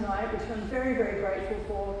out tonight, which I'm very, very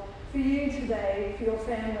grateful for you today, for your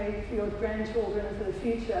family, for your grandchildren, and for the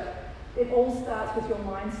future, it all starts with your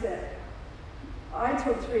mindset. I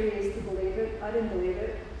took 3 years to believe it. I didn't believe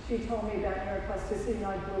it. She told me about neuroplasticity and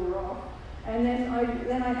I blew her off. And then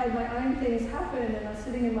I had my own things happen, and I'm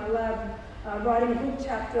sitting in my lab writing a book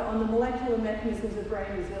chapter on the molecular mechanisms of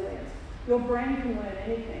brain resilience. Your brain can learn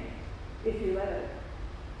anything if you let it.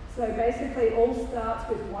 So basically it all starts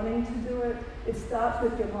with wanting to do it. It starts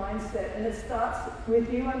with your mindset, and it starts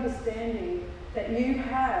with you understanding that you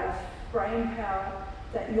have brain power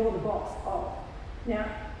that you're the boss of. Now,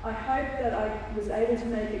 I hope that I was able to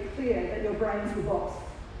make it clear that your brain's the boss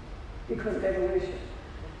because of evolution.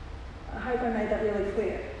 I hope I made that really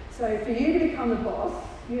clear. So for you to become the boss,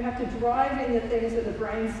 you have to drive in the things that the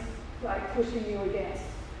brain's like pushing you against.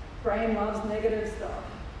 Brain loves negative stuff.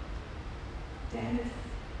 Damn it.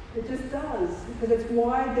 It just does, because it's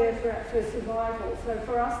wired there for survival. So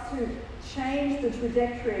for us to change the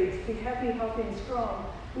trajectory, to be happy, healthy and strong,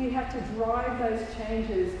 we have to drive those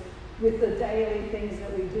changes with the daily things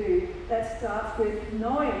that we do. That starts with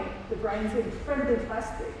knowing the brain's incredibly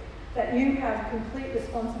plastic, that you have complete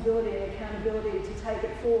responsibility and accountability to take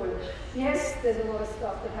it forward. Yes, there's a lot of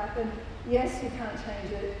stuff that happened. Yes, you can't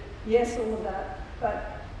change it. Yes, all of that.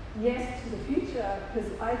 But yes to the future,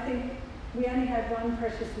 because I think we only have one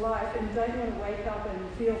precious life, and you don't want to wake up and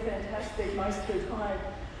feel fantastic most of the time.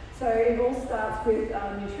 So it all starts with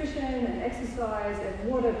nutrition and exercise and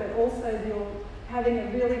water, but also you're having a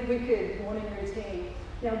really wicked morning routine.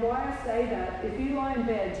 Now, why I say that, if you lie in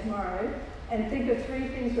bed tomorrow and think of 3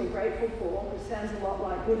 things you're grateful for, which sounds a lot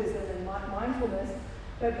like Buddhism and mindfulness,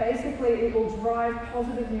 but basically it will drive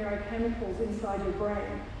positive neurochemicals inside your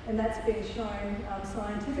brain, and that's been shown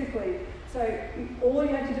scientifically. So all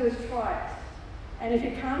you have to do is try it. And if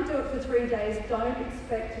you can't do it for 3 days, don't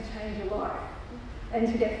expect to change your life and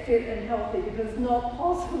to get fit and healthy, because it's not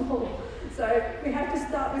possible. So we have to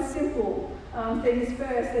start with simple things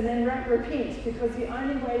first and then repeat, because the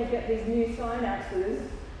only way to get these new synapses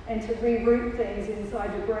and to reroute things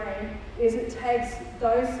inside your brain is it takes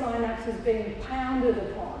those synapses being pounded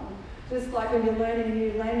upon, just like when you're learning a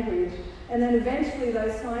new language, and then eventually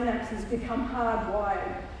those synapses become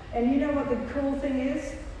hardwired. And you know what the cool thing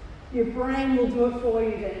is? Your brain will do it for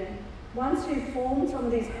you then. Once you've formed some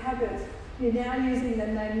of these habits, you're now using the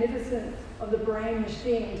magnificence of the brain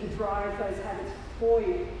machine to drive those habits for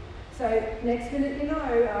you. So next minute you know,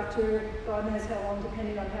 after God knows how long,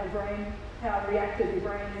 depending on how reactive your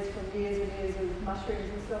brain is from years and years of mushrooms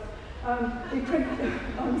and stuff,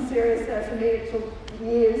 I'm serious, for me it took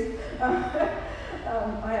years.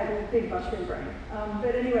 I have a big mushroom brain.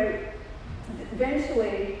 But anyway,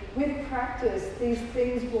 eventually, with practice, these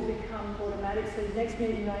things will become automatic. So the next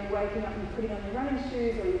minute you know you're waking up and you're putting on your running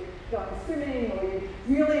shoes, or you're going swimming, or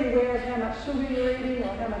you're really aware of how much sugar you're eating,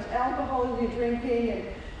 or how much alcohol you're drinking,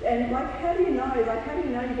 and like, how do you know? Like, how do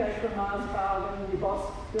you know you go for a Mars bar when your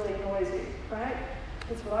boss really annoys you, right?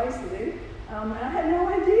 That's what I used to do. And I had no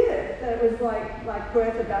idea that it was like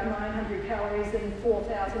worth about 900 calories and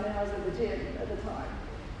 4,000 hours at the gym at the time.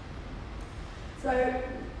 So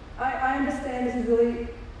I understand this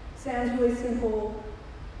sounds really simple.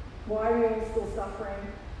 Why are we all still suffering?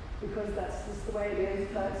 Because that's just the way it is.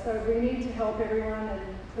 So we need to help everyone,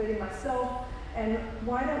 including myself. And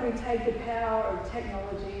why don't we take the power of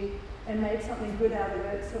technology and make something good out of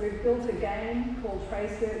it? So we've built a game called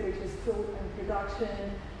Trace It, which is still in production.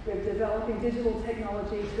 We're developing digital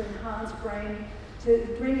technology to enhance brain,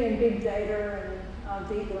 to bring in big data and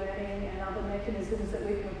deep learning and other mechanisms that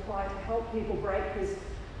we can apply to help people break this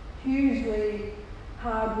hugely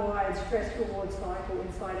hardwired stress reward cycle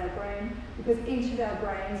inside our brain, because each of our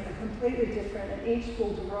brains are completely different and each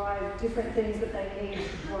will derive different things that they need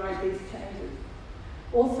to drive these changes.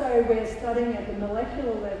 Also, we're studying at the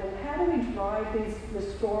molecular level, how do we drive this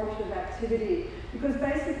restorative activity? Because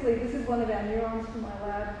basically, this is one of our neurons from my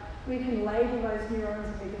lab. We can label those neurons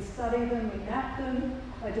and we can study them, we map them.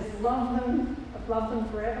 I just love them. I've loved them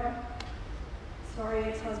forever. Sorry,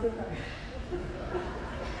 ex-husband, no.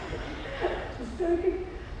 Just joking.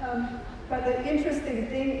 But the interesting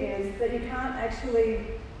thing is that you can't actually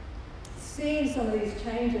see some of these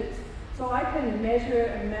changes. So I can measure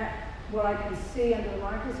and map what I can see under the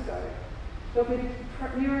microscope. But with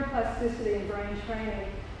neuroplasticity and brain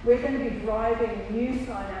training, we're going to be driving new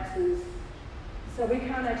synapses. So we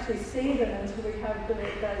can't actually see them until we have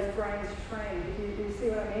those brains trained. Do you see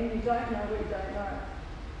what I mean? You don't know what you don't know.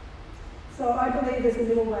 So I believe there's a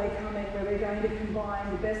middle way coming where we're going to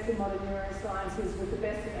combine the best of modern neurosciences with the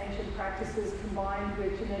best of ancient practices combined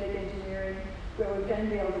with genetic engineering, where we're going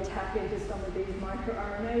to be able to tap into some of these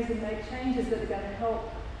microRNAs and make changes that are going to help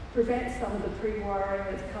prevent some of the pre-wiring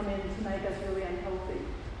that's come in to make us really unhealthy.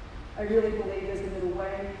 I really believe there's a middle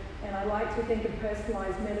way, and I like to think of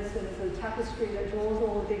personalised medicine as a tapestry that draws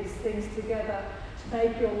all of these things together to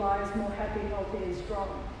make your lives more happy, healthy and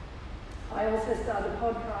strong. I also started a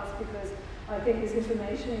podcast because I think this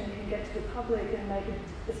information can get to the public and make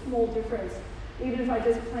a small difference. Even if I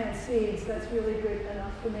just plant seeds, that's really good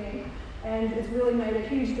enough for me. And it's really made a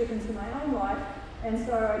huge difference in my own life. And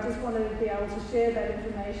so I just wanted to be able to share that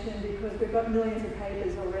information because we've got millions of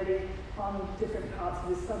papers already on different parts of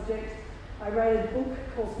this subject. I wrote a book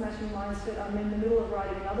called Smashing Mindset. I'm in the middle of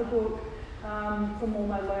writing another book from all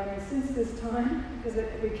my learning since this time, because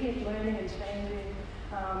we keep learning and changing.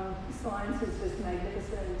 Science is just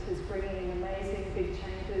magnificent. It's bringing in amazing big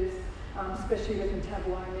changes, especially with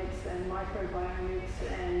metabolomics and microbiomics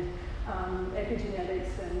and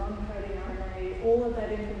epigenetics and non-coding RNA. All of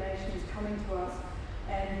that information is coming to us,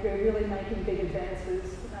 and we're really making big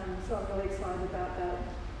advances. So I'm really excited about that.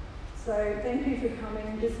 So thank you for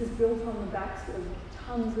coming. This is built on the backs of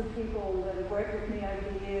tons of people that have worked with me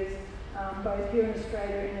over the years, both here in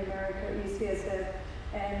Australia, in America, UCSF,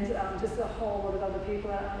 and just a whole lot of other people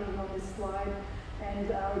that aren't even on this slide. And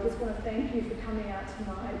we just want to thank you for coming out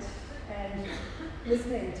tonight and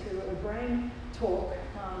listening to a brain talk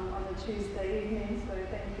on a Tuesday evening. So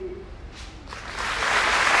thank you.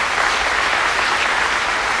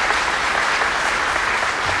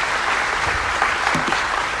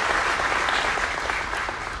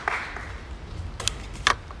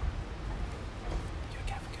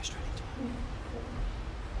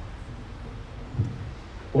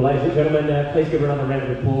 Well, ladies and gentlemen, please give her another round of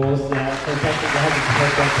applause. Fantastic to have the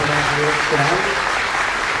professor come out here today.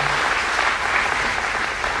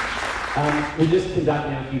 We'll just conduct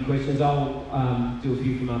now a few questions. I'll do a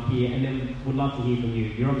few from up here, and then would love to hear from you.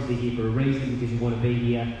 You're obviously here for a reason, because you want to be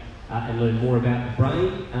here and learn more about the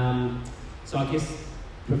brain. So I guess,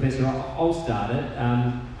 Professor, I'll start it.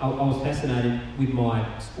 I was fascinated with my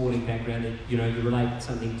sporting background that, you relate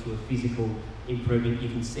something to a physical improvement. You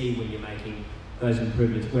can see when you're making those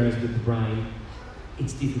improvements, whereas with the brain,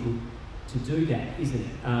 it's difficult to do that, isn't it?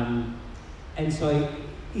 And so,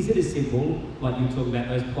 is it as simple, like you were talking about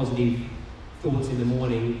those positive thoughts in the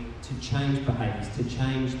morning, to change behaviours, to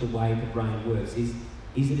change the way the brain works? Is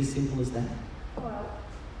it as simple as that? Well,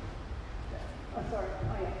 sorry.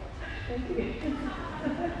 Oh, yeah. Thank you.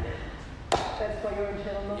 That's why you're in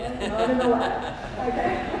Channel 9. Yeah. No, I'm in the lab.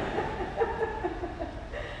 Okay.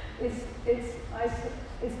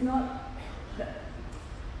 It's not.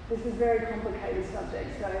 This is a very complicated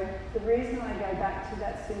subject. So the reason I go back to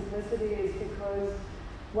that simplicity is because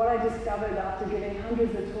what I discovered after giving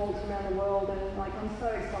hundreds of talks around the world, and I'm so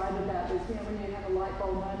excited about this, when you have a light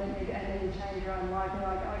bulb moment and then you change your own life, and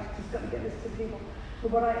you're like, I just got to get this to people.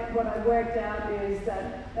 But what I worked out is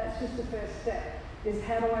that that's just the first step, is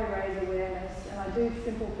how do I raise awareness? And I do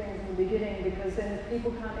simple things in the beginning, because then if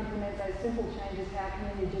people can't implement those simple changes, how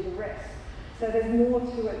can you do the rest? So there's more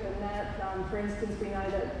to it than that. For instance, we know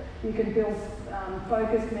that you can build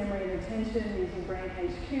focus, memory and attention using Brain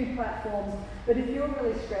HQ platforms. But if you're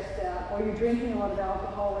really stressed out, or you're drinking a lot of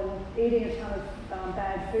alcohol and eating a ton of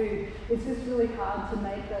bad food, it's just really hard to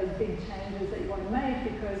make those big changes that you want to make,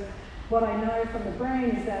 because what I know from the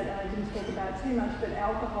brain is that, and I didn't talk about too much, but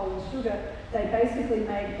alcohol and sugar, they basically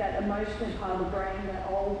make that emotional part of the brain,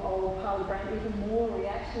 that old part of the brain, even more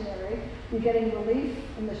reactionary. You're getting relief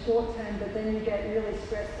in the short term, but then you get really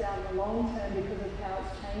stressed out in the long term because of how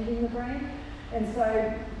it's changing the brain. And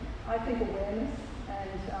so I think awareness,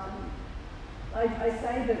 and I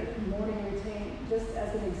say that morning routine just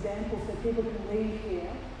as an example so people can leave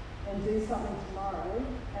here and do something tomorrow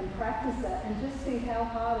and practice that and just see how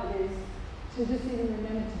hard it is to just even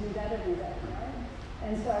remember to do that every day, right?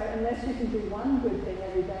 And so unless you can do one good thing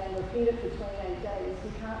every day and repeat it for 28 days,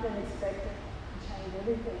 you can't then expect it to change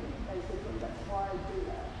everything, basically. That's why I do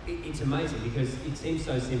that. It's amazing because it seems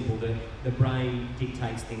so simple that the brain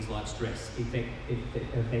dictates things like stress. It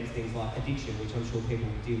affects things like addiction, which I'm sure people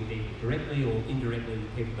deal with either directly or indirectly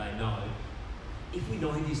with people they know. If we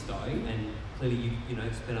know this though, and clearly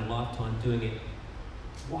you've spent a lifetime doing it,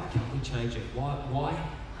 why can't we change it? Why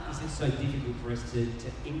is it so difficult for us to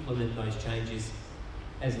implement those changes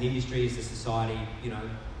as an industry, as a society,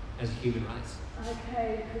 as a human race?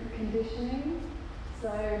 Okay, conditioning.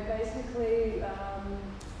 So basically,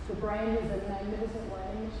 the brain is a magnificent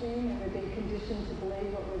learning machine, and we've been conditioned to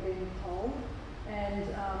believe what we're being told. And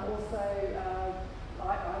also, I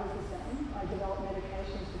was the same. I developed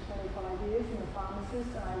medications for 25 years in the pharmacist,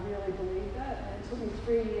 and I really believed that. And it took me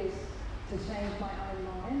 3 years to change my own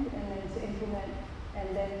mind, and then to implement,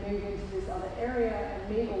 and then move into this other area and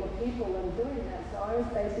meet all the people that are doing that. So I was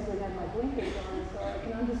basically had my blinkers on, so I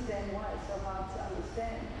can understand why it's so hard to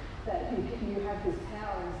understand that you have this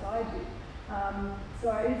power inside you. So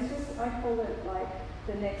it's just, I call it like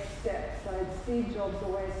the next step. So Steve Jobs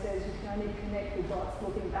always says you can only connect the dots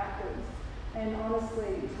looking backwards. And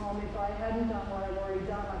honestly, Tom, if I hadn't done what I've already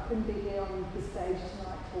done, I couldn't be here on the stage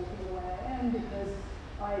tonight talking the way I am, because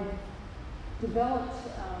I developed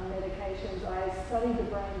medications. I studied the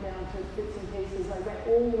brain down to bits and pieces. I went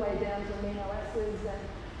all the way down to amino acids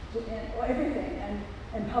and everything,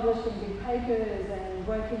 and publishing big papers and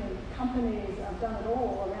working in companies. I've done it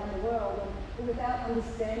all around the world, and without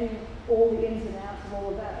understanding all the ins and outs of all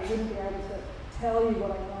of that, I wouldn't be able to tell you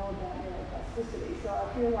what I know about neuroplasticity. So I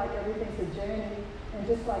feel like everything's a journey, and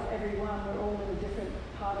just like everyone, we're all in a different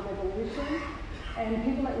part of evolution. And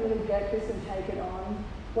people that really get this and take it on,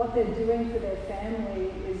 what they're doing for their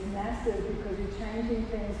family is massive, because you're changing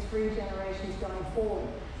things 3 generations going forward.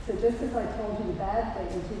 So just as I told you the bad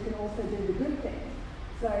things, you can also do the good things.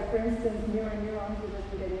 So for instance, mirror neurons, we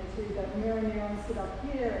didn't get into, but mirror neurons sit up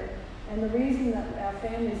here, and the reason that our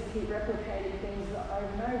families keep replicating things over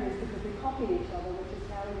and over is because we copy each other, which is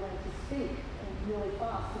how we learn to speak, and really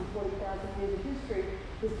fast in 40,000 years of history,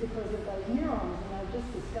 is because of those neurons, and they've just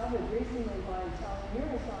discovered recently by Italian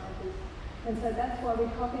neuroscientists. And so that's why we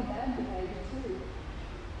copy bad behaviour too.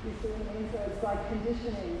 You see what I mean? So it's like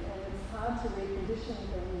conditioning, and it's hard to recondition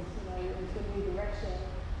things, into a new direction.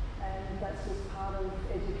 And that's just part of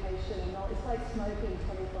education. And it's like smoking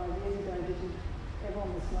 25 years ago.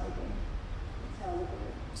 Everyone was smoking. That's how I look at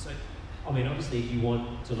it. So, obviously, if you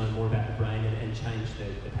want to learn more about the brain and change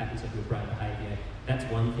the patterns of your brain behaviour, that's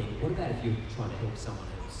one thing. What about if you're trying to help someone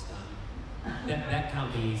else? That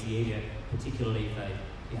can't be easy either, particularly if they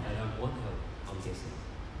don't want help, I'm guessing.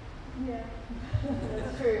 Yeah,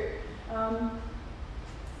 that's true.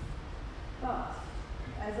 But,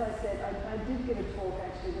 as I said, I did give a talk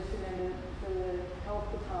actually just for the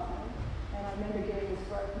health department, and I remember giving this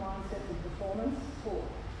growth mindset and performance talk.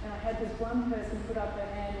 And I had this one person put up her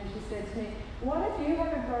hand and she said to me, "What if you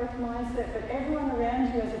have a growth mindset but everyone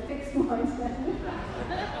around you has a fixed mindset?"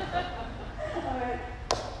 I went,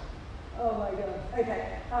 oh my God.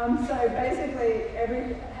 Okay. So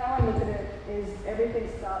basically, how I look at it is everything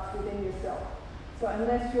starts within yourself. So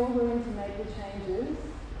unless you're willing to make the changes,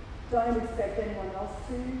 don't expect anyone else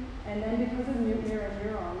to. And then because of mirror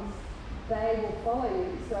neurons, they will follow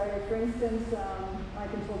you. So for instance, I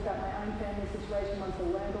can talk about my own family situation once I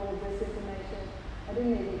learned all of this information. I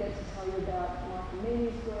didn't even get to tell you about Michael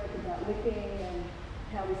Meany's work, about licking and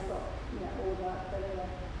how we stop, all of that. But anyway.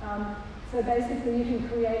 So basically you can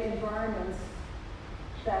create environments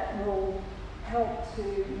that will help to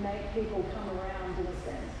make people come around in a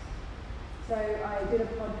sense. So I did a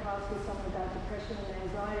podcast with someone about depression and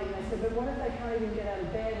anxiety, and they said, but what if they can't even get out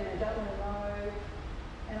of bed and they don't want to know?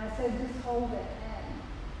 And I said, just hold their hand.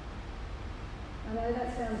 I know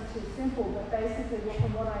that sounds too simple, but basically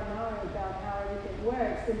from what I know about how everything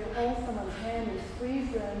works, when you hold someone's hand and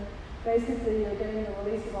squeeze them, basically you're getting the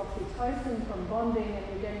release of oxytocin from bonding, and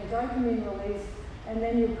you're getting dopamine release, and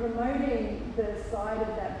then you're promoting the side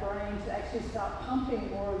of that brain to actually start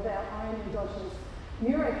pumping more of our own endogenous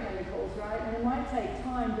neurochemicals, right? And it might take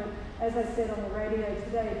time, but as I said on the radio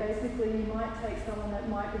today, basically you might take someone that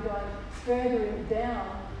might be going further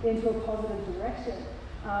down into a positive direction.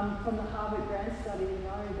 From the Harvard Grant study, we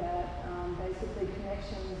know that basically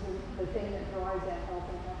connections is the thing that drives our health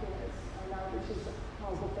and happiness. I know, which is a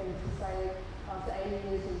horrible thing to say after 80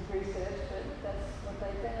 years of research, but that's what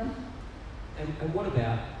they found. And what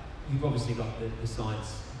about, you've obviously got the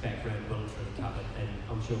science background well and truly covered, and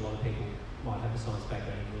I'm sure a lot of people might have a science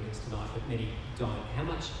background in the audience tonight, but many don't. How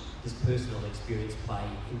much does personal experience play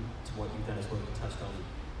into what you've done as well? You touched on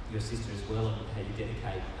your sister as well and how you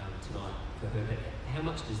dedicate tonight for her, but how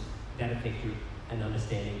much does that affect you and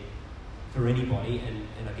understanding for anybody,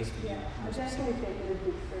 and I guess for you? Yeah, I definitely think it is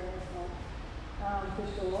the experience for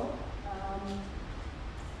sure.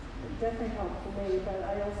 It definitely helped for me, but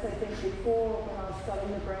I also think before, when I was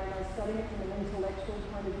studying the brain, I was studying it from an intellectual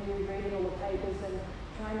point of view, reading all the papers and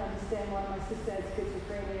trying to understand why my sister had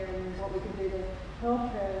schizophrenia and what we could do to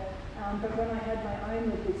help her. But when I had my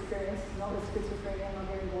own lived experience, not with schizophrenia, I'm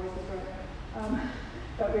not hearing voices right now,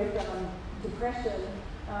 but with depression,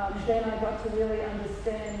 then I got to really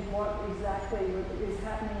understand what exactly is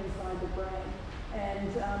happening inside the brain. And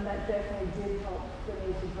that definitely did help for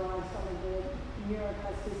me to drive some of the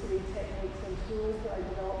neuroplasticity techniques and tools that I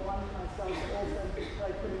developed, one for myself, but also that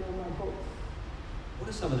I put in all my books. What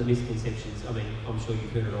are some of the misconceptions? I mean, I'm sure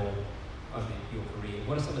you've heard it all over your career.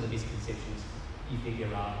 What are some of the misconceptions you think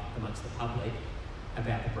there are amongst the public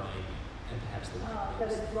about the brain and perhaps the way it That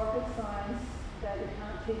works? it's rocket science, that we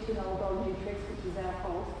can't teach an old dog new tricks, which is our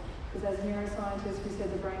fault. Because as neuroscientists, we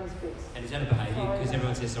said the brain is fixed. And is that a behaviour? Because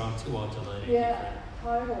everyone says, oh, I'm too old to learn anything. Yeah,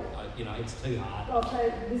 totally. You know, it's too hard. Well, so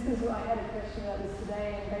I had a question about this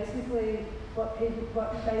today, and basically,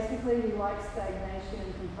 basically we like stagnation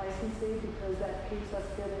and complacency because that keeps us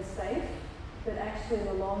feeling safe. But actually, in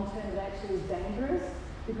the long term, it actually is dangerous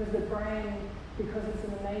because the brain, because it's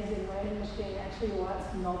an amazing learning machine, actually likes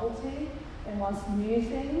novelty and wants new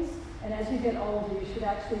things. And as you get older, you should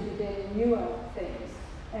actually be getting newer things.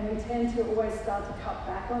 And we tend to always start to cut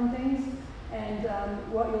back on things. And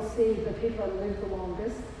what you'll see, the people that live the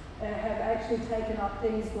longest have actually taken up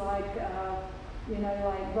things like,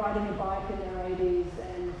 like riding a bike in their 80s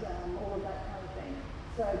and all of that kind of thing.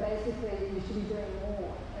 So basically, you should be doing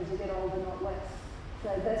more as you get older, not less.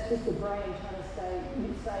 So that's just the brain trying to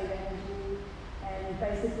save energy. And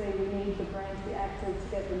basically, we need the brain to be active to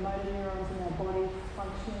get the motor neurons in our body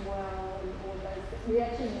functioning well and all of those things. We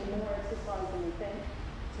actually need more exercise than we think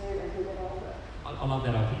too as we get older. I love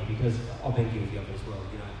that idea because I've been guilty of it as well.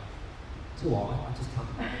 You know, too old. I just can't.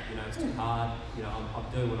 You know, it's too hard. You know, I'm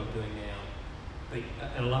doing what I'm doing now. But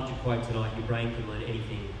and I loved your quote tonight. Your brain can learn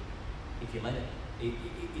anything if you let it.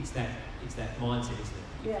 It's that mindset, isn't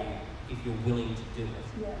it? If you're willing to do it.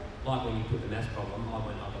 Yeah. Like when you put the maths problem, I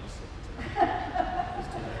went, I've got to sit tonight.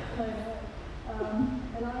 I know.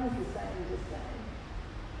 And I was the same, just saying.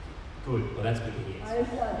 Good. Well, that's good to hear. I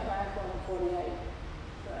started triathlon at 48.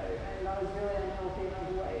 And I was really unhealthy and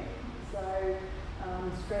overweight. So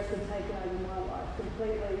stress had taken over my life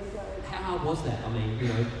completely. So how hard was that? I mean, you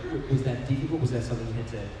know, was that difficult? Was that something you had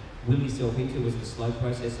to will yourself into? Was it a slow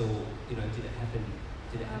process, or did it happen?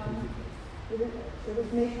 Did it happen quickly? It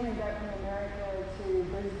was me coming back from America to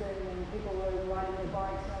Brisbane, and people were riding their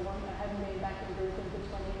bikes, and I hadn't been back in Brisbane for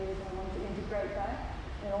 20 years, and I wanted to integrate back.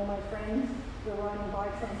 And all my friends were riding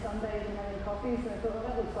bikes on Sundays and having coffees, and I thought, well,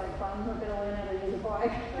 that looks like fun. I better learn how to use a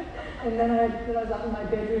bike. And then I was up in my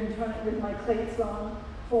bedroom with my cleats on,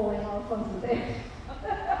 falling off onto the bed.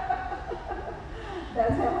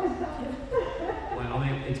 That's how I started. Well, I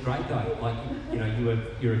mean, it's great though. Like, you know,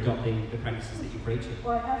 you're adopting the practices that you preach.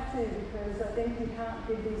 Well, I have to, because I think you can't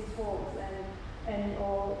give these talks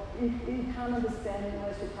or you can't understand it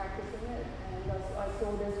unless you're practicing it. And I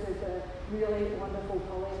saw this with a really wonderful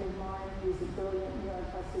colleague of mine who's a brilliant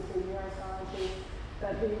neuroplasticity neuroscientist,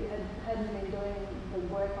 but he hadn't been doing the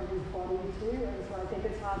work on his body too. And so I think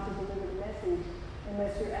it's hard to deliver the message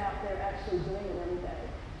unless you're out there actually doing it every day.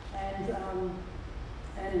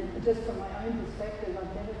 And just from my own perspective,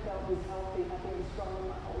 I've never felt this healthy, happy and strong in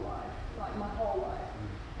my whole life, like my whole life.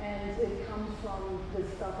 And it comes from the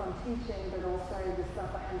stuff I'm teaching, but also the stuff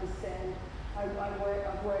I understand. I've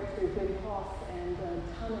worked with Wim Hof and a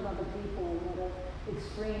ton of other people that are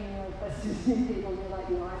extreme neuroplasticity people, like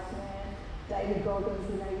the Iceman, David Goggins,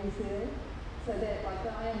 the Navy SEAL. So they're like,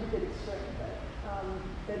 I am a bit extreme,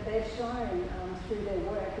 but they've shown through their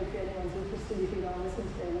work, if anyone's interested, if you go and listen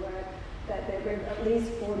to their work, that they're at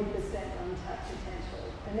least 40% untapped potential,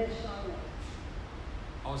 and they've shown it.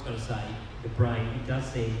 I was going to say, the brain, it does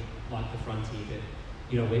seem like the frontier that,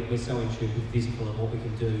 you know, we're so in tune with physical and what we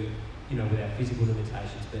can do with our physical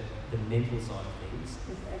limitations, but the mental side of things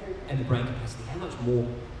and the brain capacity. How much more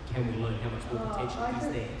can we learn? How much more potential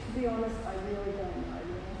is there? To be honest, I really don't know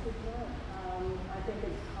the answer to that. I think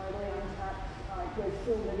it's totally untapped. We're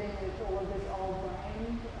still living with all of this old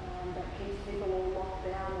brain that keeps people all locked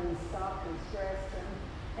down and stuck and stressed and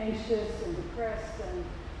anxious and depressed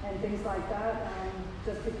and things like that.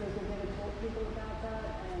 Just because we've never taught people about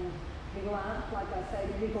that, and people aren't, like I say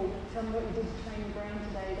to people, tell me what you did to train your brain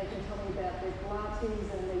today. They can tell me about their Pilates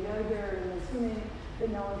and their yoga and their swimming, but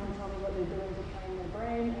no one can tell me what they're doing to train their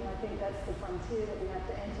brain. And I think that's the frontier that we have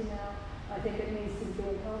to enter now. I think it needs to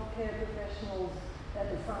be healthcare professionals at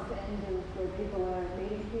the front end of where people are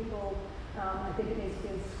meeting people. I think it needs to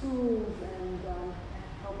be in schools and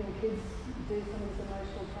helping kids do some of this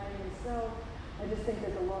emotional training themselves. I just think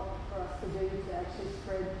there's a lot for us to do to actually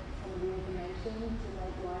spread some of the information to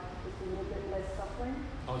make life just a little bit less suffering.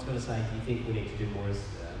 I was going to say, do you think we need to do more as,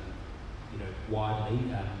 widely,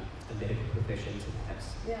 the medical profession to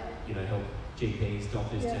perhaps, help GPs,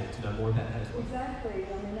 doctors to know more about that as well? Exactly.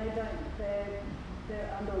 I mean,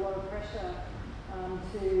 they're under a lot of pressure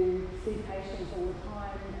to see patients all the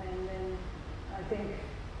time, and then I think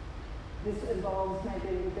this involves maybe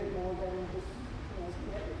a little bit more than just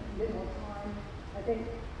a bit more time. I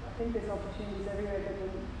think there's opportunities everywhere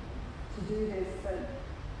to do this, but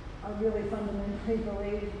I really fundamentally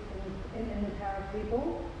believe in the power of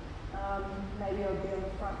people. Maybe I'll be on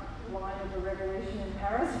the front line of a revolution in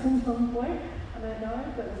Paris at some point. I don't know.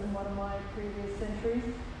 That was in one of my previous centuries.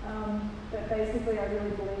 But basically, I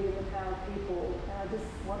really believe in the power of people, and I just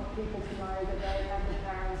want people to know that they have the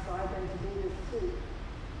power inside them to do this too.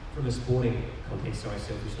 From a sporting context,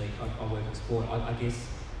 selfishly, I work in sport. I guess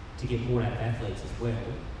to get more out of athletes as well,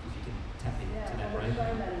 if you can tap into that brain.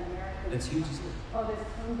 That in America. That's huge, isn't it? Oh, there's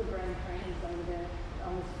tons of brain trainers over there.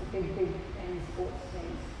 It's the big sports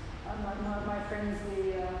teams. My friend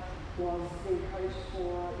was the coach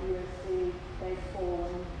for UFC baseball,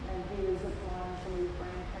 and he was applying some of his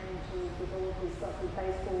brain training tools with all of his stuff. With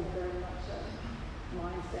baseball, very much a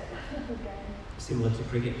mindset game. Similar to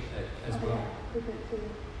cricket as well. Yeah, cricket too.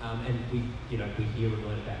 And we hear and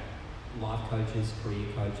learn about life coaches, career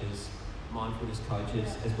coaches, mindfulness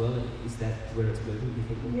coaches as well. Is that where it's moving, do you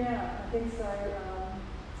think? Yeah, I think so.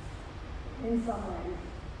 In some ways.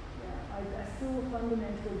 I still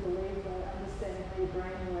fundamentally believe that understanding how your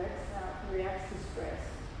brain works, how it reacts to stress,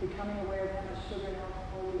 becoming aware of how much sugar and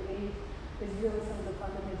alcohol you eat is really some of the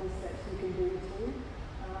fundamental steps you can do too.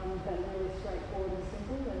 That are really straightforward and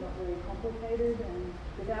simple and not very complicated. And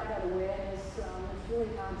without that awareness, it's really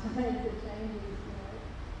hard to make the changes.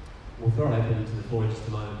 We'll throw it open to the floor in just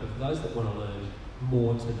a moment, but for those that want to learn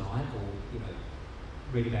more tonight or,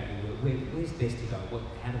 read about your work, where's best to go?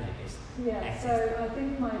 How do they best access so I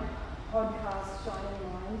think my podcast, Shining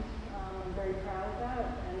Mind, I'm very proud of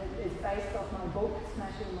that, and it's based off my book,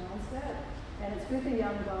 Smashing Mindset, and it's with a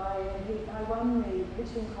young guy, and I won the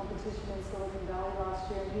pitching competition in Silicon Valley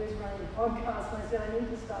last year, and he was running a podcast, and I said, I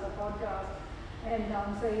need to start a podcast, and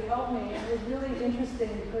so he helped me, and it was really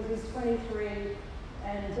interesting because he's 23,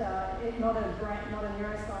 and not a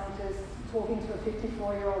neuroscientist, talking to a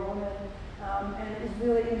 54-year-old woman, and it was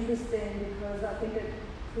really interesting because I think it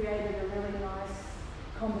created a really nice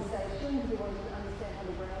conversation because we wanted to understand how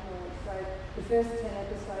the brain works. So the first 10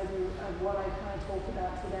 episodes of what I kind of talked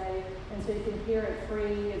about today, and so you can hear it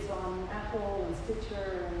free. It's on Apple and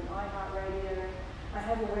Stitcher and iHeartRadio. I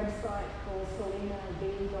have a website called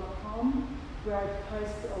selenab.com where I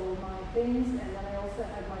post all my things, and then I also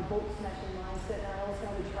have my book, Smashing Mindset, and I also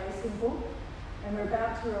have a tracing book. And we're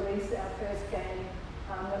about to release our first game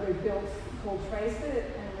that we've built called Trace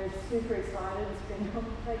It, and we're super excited. It's been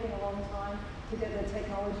taking a long time to get the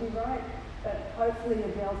technology right, but hopefully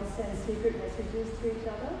you'll be able to send secret messages to each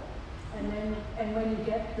other, and when you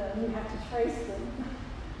get them, you have to trace them,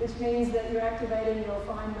 which means that you're activating your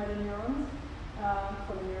fine motor neurons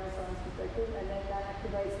from a neuroscience perspective, and then that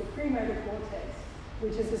activates the premotor cortex,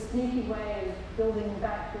 which is a sneaky way of building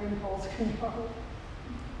back your impulse control.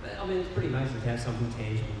 I mean, it's pretty amazing to have something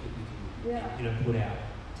tangible that you can, put out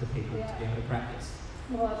to people to be able to practice.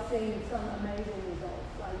 Well, I've seen some amazing results.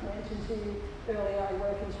 I mentioned to you earlier, I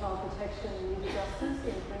work in child protection and youth justice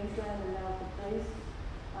in Queensland and now with the police,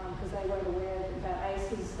 because they weren't aware about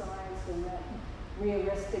ACEs science and that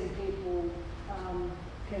rearresting people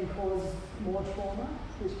can cause more trauma,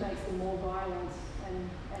 which makes them more violent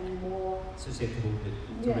and more susceptible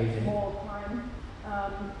to more crime.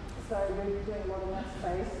 So we're doing a lot in that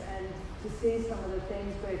space, and to see some of the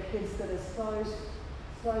things where kids that are so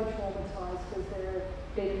traumatized because they're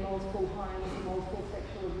been in multiple homes, multiple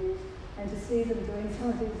sexual abuse, and to see them doing some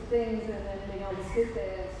of these things and then being able to sit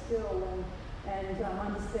there still and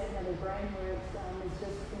understand how their brain works is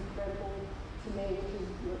just incredible to me, which is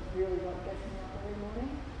really what gets me up every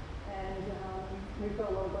morning. And we've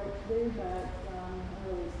got a lot of work to do, but I'm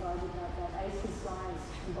really excited about that. ACES science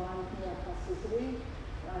combined with neuroplasticity,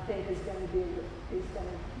 I think is going to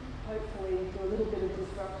hopefully do a little bit of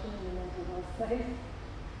disruption in the mental health space.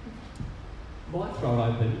 Might throw it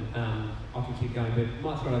open, I can keep going, but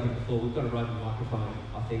might throw it open before. We've got a roving microphone,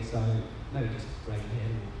 I think, so maybe just raise your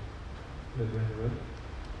hand and move around the room.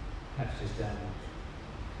 Perhaps just stand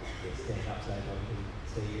up so everyone can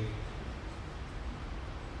see you.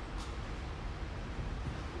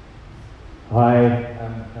 Hi,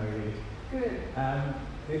 how are you? Good.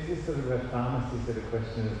 This is sort of a pharmacy sort of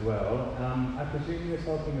question as well. I presume you're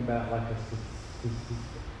talking about like a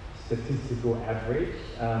statistical average,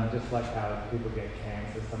 just like how people get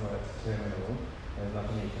cancer, some of it's terminal, there's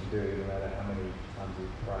nothing you can do no matter how many times you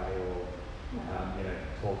pray or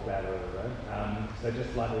talk about it or whatever. So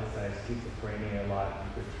just like let's say schizophrenia, like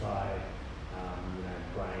you could try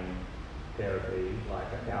brain therapy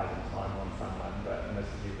like 1,000 times on someone, but unless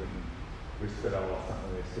you can Risperdal or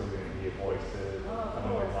something, they're still going to hear voices.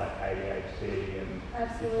 Someone with like ADHD and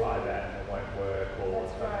you try that and it won't work, or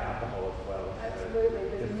alcohol as well. Absolutely,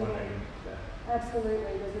 so there's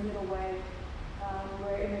a middle way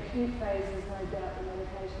where in acute phases, no doubt the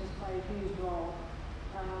medications play a huge role.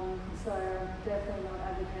 So I'm definitely not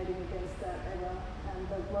advocating against that ever.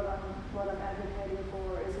 But what I'm advocating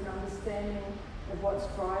for is an understanding of what's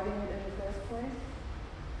driving it in the first place.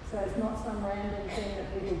 So it's not some random thing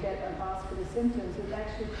that people get a basket of symptoms. It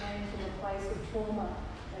actually came from a place of trauma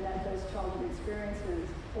and adverse childhood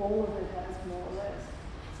experiences. All of it has, more or less.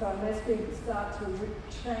 So unless we start to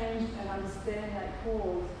change and understand that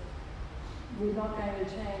cause, we're not going to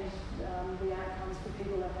change the outcomes for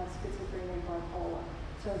people that have schizophrenia and bipolar.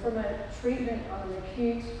 So from a treatment on an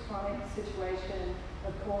acute chronic situation,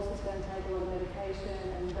 of course it's going to take a lot of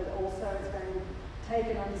medication, but also it's going to take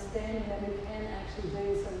an understanding that we can actually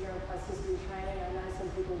do some neuroplasticity training. I know some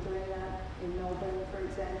people are doing that in Melbourne, for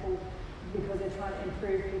example, because they're trying to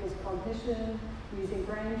improve people's cognition using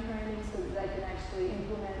brain training so that they can actually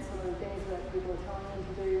implement some of the things that people are telling them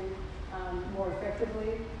to do more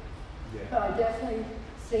effectively. Yeah. But I definitely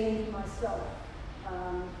seen for myself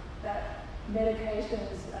that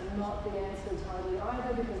medications are not the answer totally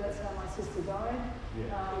either, because that's how my sister died.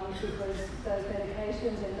 Because those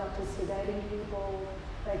medications end up just sedating people.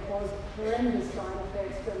 They cause horrendous side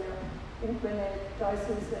effects when their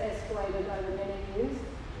doses are escalated over many years.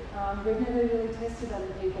 We've never really tested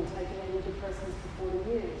other people taking antidepressants for 40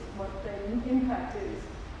 years, what the impact is.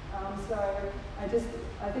 So I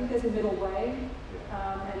think there's a middle way,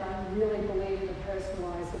 and I really believe in a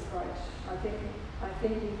personalised approach. I think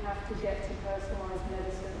we have to get to personalised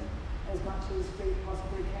medicine as much as we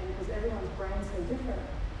possibly can, because everyone's brain's so different.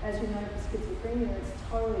 As you know, for schizophrenia, it's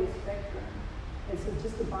totally a spectrum. It's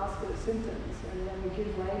just a basket of symptoms, and then we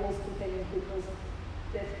give labels to things because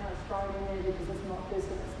they're kind of thrown in there because it's not this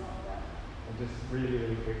and it's not that. And just really,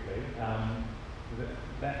 really quickly,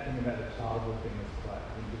 that thing about the childhood thing is quite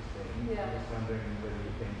interesting. Yeah. I'm just wondering whether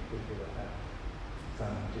you think people that have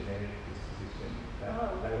some genetic disposition,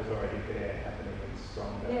 that was already there, happening and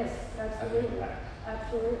stronger. Yes, absolutely.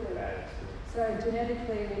 Absolutely. So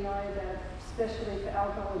genetically, we know that, especially for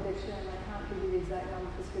alcohol addiction, and I can't give you the exact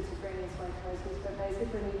number for schizophrenia and psychosis, but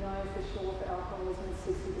basically we know for sure for alcoholism it's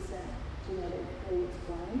 60% genetically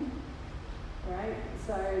explained. Right?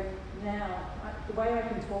 So now, the way I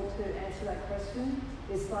can talk to answer that question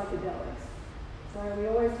is psychedelics. So we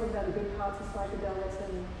always talk about the good parts of psychedelics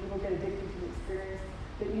and people get addicted to the experience.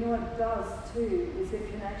 But you know what it does too, is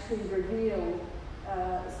it can actually reveal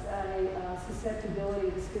a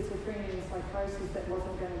susceptibility to schizophrenia and psychosis that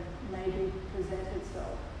wasn't going to maybe present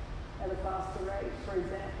itself at a faster rate, for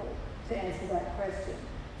example, to answer that question.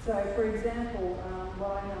 So, for example,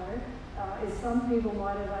 what I know is some people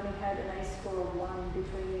might have only had an ACE score of 1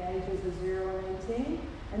 between the ages of 0 and 18,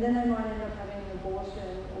 and then they might end up having an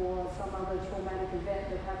abortion or some other traumatic event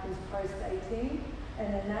that happens post-18,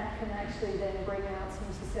 and then that can actually then bring out some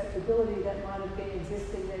susceptibility that might have been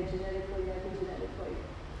existing there genetically, epigenetically.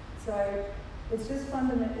 So it's just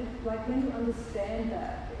fundamental, like when you understand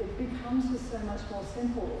that, it becomes just so much more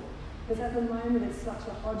simple, because at the moment it's such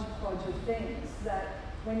a hodgepodge of things that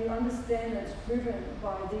when you understand that it's driven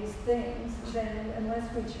by these things, then unless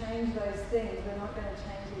we change those things, we're not going to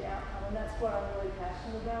change the outcome. And that's what I'm really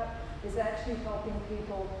passionate about, is actually helping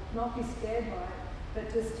people not be scared by it,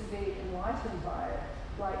 but just to be enlightened by it,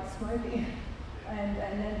 like smoking. And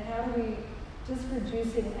then how do we just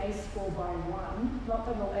reducing ACE score by 1, not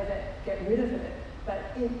that we'll ever get rid of it,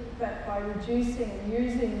 but by reducing,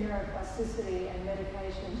 using neuroplasticity and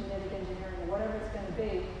medication, genetic engineering, or whatever it's going to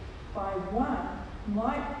be, by 1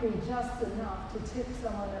 might be just enough to tip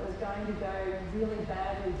someone that was going to go really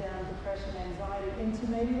badly down depression, anxiety, into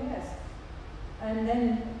maybe less. And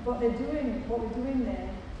then what we're doing then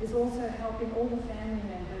is also helping all the family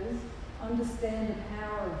members understand the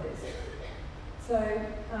power of this. So,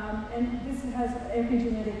 and this has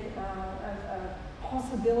epigenetic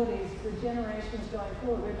possibilities for generations going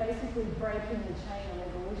forward. We're basically breaking the chain of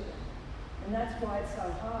evolution. And that's why it's so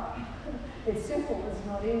hard. It's simple, it's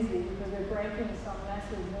not easy, because we're breaking some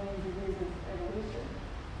massive millions of years of evolution.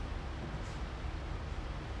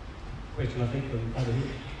 Question, I think, from over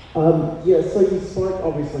here. Yeah, so you spoke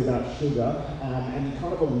obviously about sugar, and you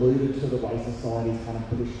kind of alluded to the way society's kind of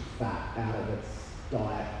pushed fat out of its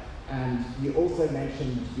diet. And you also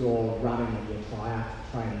mentioned your running and your triathlon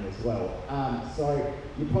training as well. So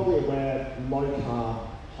you're probably aware low-carb,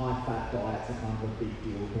 high-fat diets are kind of a big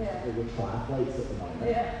deal, particularly with triathletes at the moment.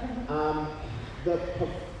 Yeah. The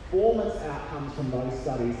performance outcomes from those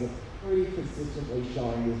studies are pretty consistently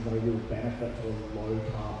showing there's no real benefit to a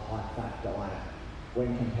low-carb, high-fat diet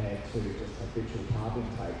when compared to just habitual carb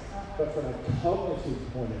intakes. But from a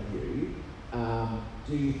cognitive point of view,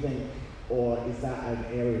 do you think, or is that an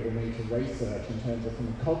area we need to research in terms of, from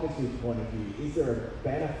a cognitive point of view, is there a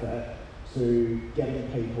benefit to getting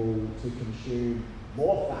people to consume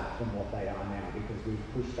more fat than what they are now, because we've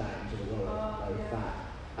pushed that into the world of low fat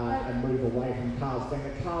and move away from carbs? Being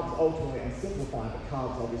the carbs ultimately, and simplify, but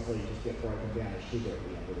carbs obviously just get broken down as sugar at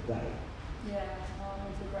the end of the day. Yeah,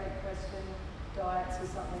 it's a great question. Diets is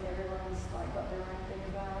something everyone's got their own thing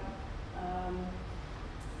about.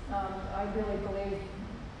 I really believe,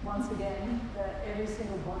 once again, that every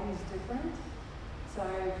single body is different. So,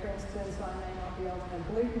 for instance, I may not be able to have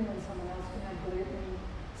gluten and someone else can have gluten.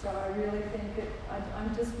 So I really think that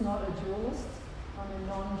I'm just not a dualist. I'm a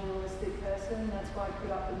non-dualistic person. That's why I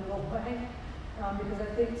put up the middle way. Because I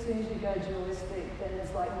think as soon as you go dualistic, then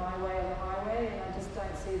it's like my way or the highway, and I just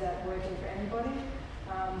don't see that working for anybody.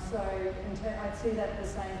 So I'd see that the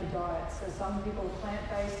same for diets. So some people are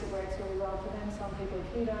plant-based, it works really well for them. Some people are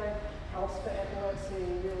keto, helps for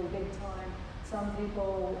epilepsy really big time. Some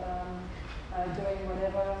people are doing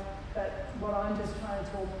whatever. But what I'm just trying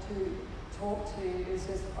to talk to is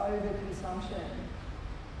just overconsumption,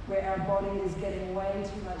 where our body is getting way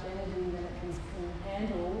too much energy than it can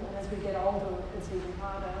handle, and as we get older, it's even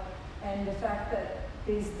harder. And the fact that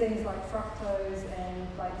these things like fructose and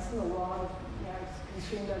this is a lot of,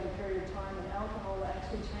 consumed over a period of time, and alcohol are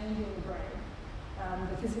actually changing the brain,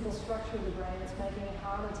 the physical structure of the brain. It's making it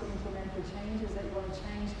harder to implement the changes that you want to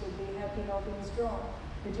change to be happy, healthy, and strong.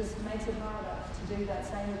 It just makes it harder to do that.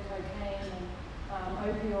 Same with cocaine and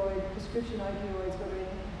prescription opioids, where we're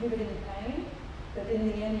inhibiting pain, but in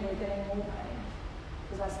the end we're getting more pain,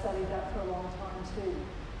 because I studied that for a long time too.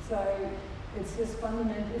 So it's just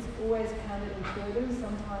fundamental, it's always counterintuitive.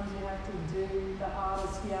 Sometimes you have to do the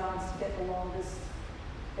hardest yards to get the longest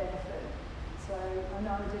benefit. So I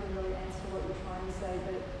know I didn't really answer what you're trying to say,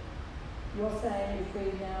 but you're saying if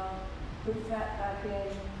we now put fat back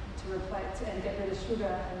in to replace and get rid of sugar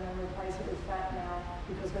and then replace it with fat now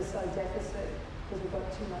because we're so deficit, because we've got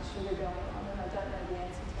too much sugar going on, and I don't know the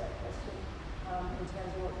answer to that question in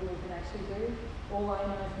terms of what people can actually do. All I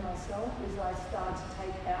know for myself is I start to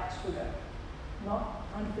take out sugar. Not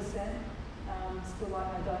 100%, still like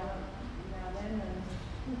my donut now and then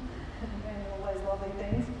and all those lovely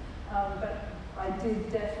things. But I did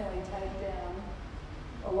definitely take down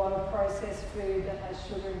a lot of processed food that has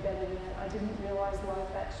sugar embedded in it. I didn't realise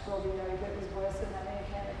low-fat strawberry yogurt was worse than having a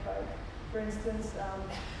can of Coke. For instance,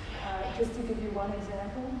 just to give you one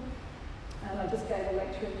example, I just gave a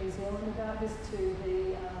lecture in New Zealand about this to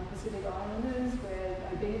the Pacific Islanders, where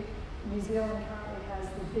New Zealand currently has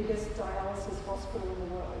the biggest dialysis hospital in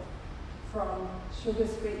the world, from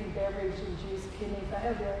sugar-sweetened beverage-induced kidney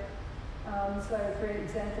failure. So, for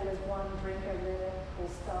example, there's one drink over there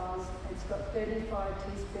called Stars. It's got 35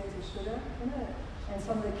 teaspoons of sugar in it, and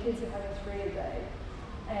some of the kids are having 3 a day.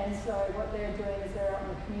 And so what they're doing is they're out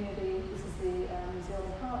in the community. This is the New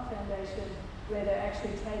Zealand Heart Foundation, where they're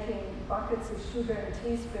actually taking buckets of sugar and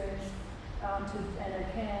teaspoons and a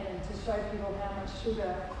can, and to show people how much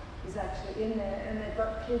sugar is actually in there. And they've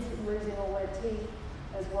got kids losing all their teeth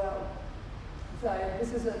as well. So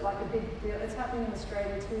this is a big deal. It's happening in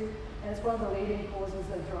Australia too, and it's one of the leading causes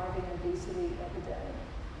of driving obesity epidemic,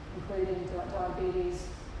 including diabetes,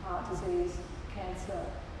 heart disease, cancer,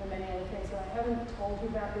 and many other things. And I haven't told you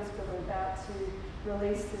about this, but we're about to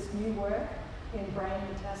release this new work in brain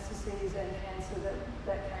metastases and cancer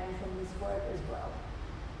that came from this work as well.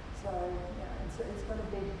 So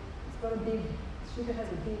sugar has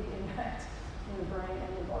a big impact in the brain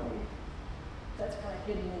and the body. That's kind of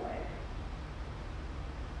hidden away.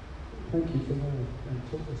 Thank you for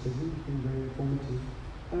that talk. It's been very informative.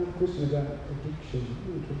 I have a question about addiction.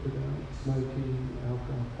 You talked about smoking,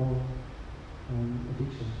 alcohol,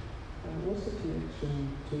 addiction. What's the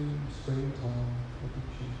connection to screen time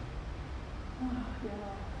addiction?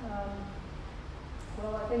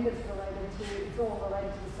 Well, I think it's all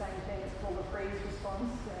related to the same thing. It's called the freeze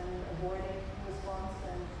response and avoiding response.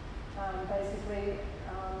 And basically,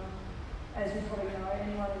 as you probably know,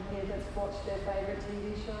 anyone here that's watched their favourite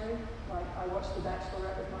TV show, like I watched The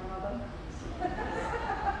Bachelorette with my mother.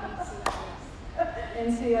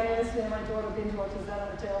 NCIS, yeah, my daughter binge watches that.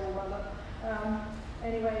 I'm a terrible mother.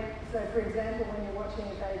 Anyway, so for example, when you're watching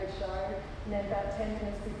a favourite show, and then about 10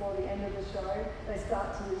 minutes before the end of the show, they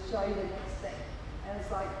start to show you the next thing. And it's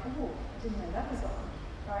like, oh, I didn't know that was on.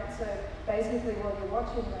 Right? So basically, while you're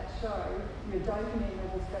watching that show, your dopamine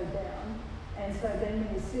levels go down. And so then when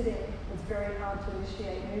you're sitting, it's very hard to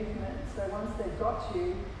initiate movement. So once they've got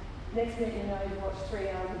you, next minute you know you've watched 3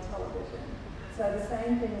 hours of television. So the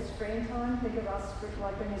same thing as screen time. Think of us,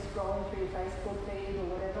 like when you're scrolling through your Facebook feed or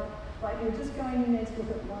whatever. Like you're just going in there to look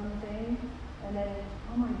at one thing, and then,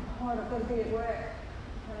 oh my God, I've got to be at work,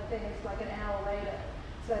 kind of thing. It's like an hour later.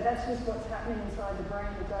 So that's just what's happening inside the brain.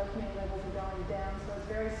 The dopamine levels are going down. So it's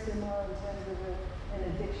very similar in terms of an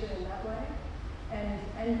addiction in that way.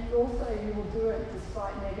 And also you will do it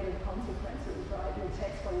despite negative consequences, right? You'll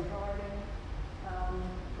text while you're driving,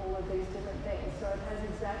 all of these different things. So it has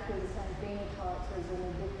exactly the same phenotypes as an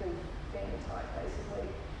addictive phenotype, basically.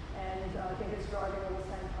 And I think it's driving all the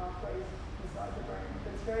same pathways inside the brain.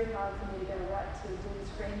 But it's very hard for me to get a rat to do the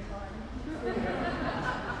screen time.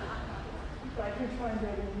 But I could try and do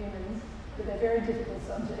it in humans, but they're very difficult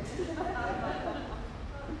subjects.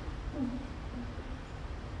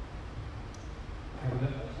 I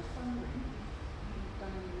was just wondering if you've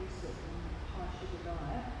done any research on high sugar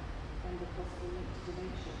diet and the possible link to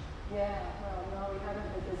dementia. Yeah, well, no, we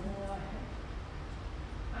haven't, but there's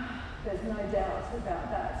no doubt about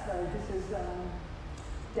that. So this is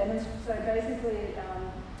so basically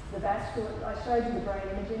the vascular, I showed you the brain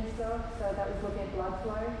imaging stuff, so that was looking at blood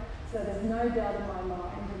flow. So there's no doubt in my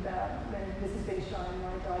mind about, and this has been shown,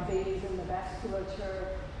 like diabetes and the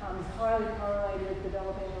vasculature is highly correlated with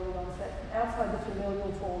developing early onset outside the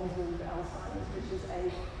familial forms of Alzheimer's, which is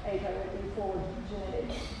APOE4 genetic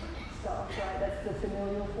stuff, right? That's the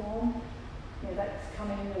familial form. That's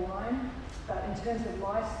coming in the line. But in terms of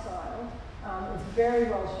lifestyle, it's very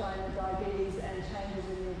well shown that diabetes and changes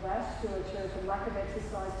in your vasculature from lack of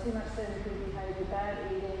exercise, too much sedentary behaviour, bad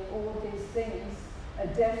eating, all of these things are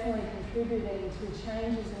definitely contributing to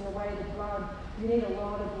changes in the way the blood, you need a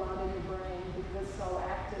lot of blood in your brain because it's so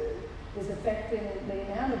active, is affecting the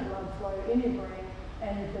amount of blood flow in your brain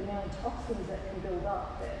and the amount of toxins that can build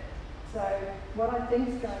up there. So what I think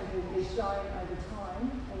is going to be shown over time,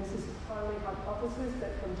 and this is totally hypothesis,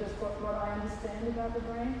 but from just what I understand about the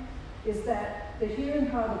brain, is that the human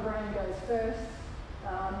part of the brain goes first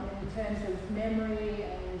in terms of memory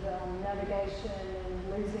and navigation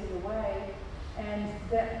and losing the way, and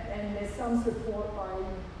there's some support by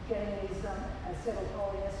getting these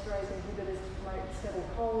acetylcholinesterase inhibitors to promote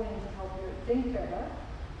acetylcholine to help you think better.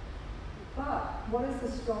 But what is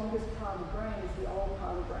the strongest part of the brain is the old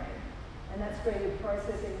part of the brain. And that's where you're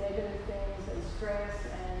processing negative things and stress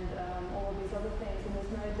and all of these other things. And there's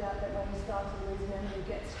no doubt that when you start to lose memory, you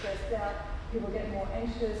get stressed out, people get more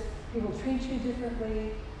anxious, people treat you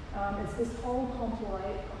differently. It's this whole kind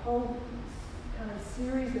of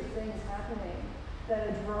series of things happening that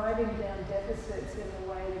are driving down deficits in the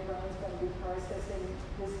way the brain's going to be processing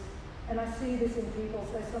this. And I see this in people.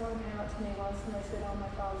 So someone came up to me once and they said, oh, my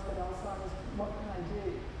father's got Alzheimer's, what can I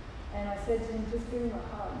do? And I said to him, just give him a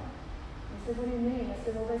hug. He said, what do you mean? I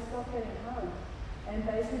said, well, they stop getting hugged. And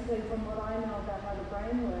basically, from what I know about how the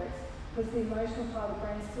brain works, because the emotional part of the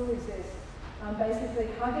brain still exists, basically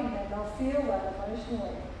hugging them, they'll feel that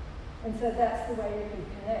emotionally. And so that's the way you can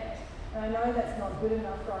connect. And I know that's not good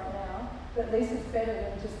enough right now, but at least it's better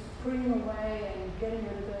than just putting them away and getting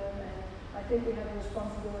rid of them. And I think we have a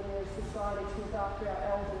responsibility as society to look after our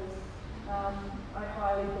elders. I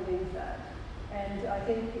highly believe that. And I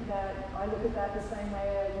think that I look at that the same way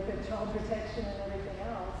I look at child protection and everything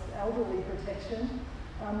else, elderly protection.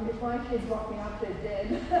 If my kids lock me up, they're dead.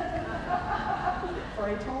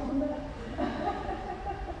 Already told them that.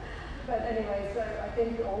 But anyway, so I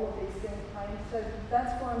think all of these things play. So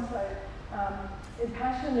that's why I'm so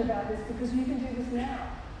passionate about this, because you can do this now.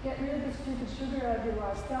 Get rid of the stupid sugar out of your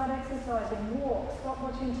life. Start exercising, walk, stop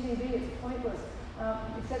watching TV, it's pointless.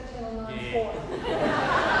 Except Channel 9 Sport.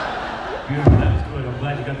 Beautiful, that was good. I'm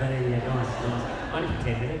glad you got that in there. Nice. Only for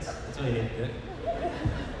 10 minutes. That's all you need to do.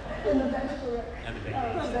 And The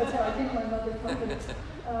Bachelorette. That's how I keep my mother confident.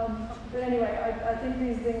 But anyway, I think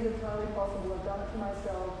these things are totally possible. I've done it for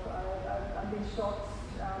myself. I've been shocked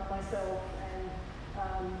myself,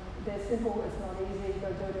 and they're simple. It's not easy. You've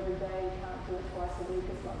got to do it every day. You can't do it twice a week.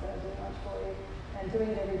 It's not going to do much for you. And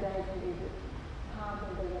doing it every day can be a bit hard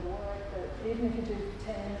when you go to work. But even if you do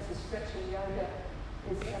 10 minutes of stretching yoga,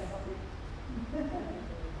 it's going to help you.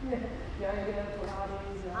 Yoga,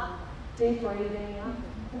 Pilates, deep breathing,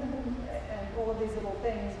 and all of these little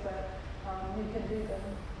things, but you can do them.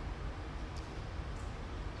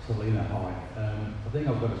 Selena, hi. I think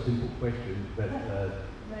I've got a simple question, but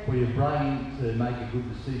for your brain to make a good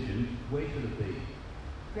decision, where should it be?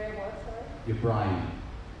 Where what, sorry? Your brain.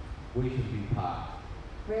 Where should it be parked?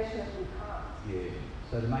 Where should it be parked? Yeah.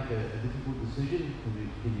 So to make a difficult decision,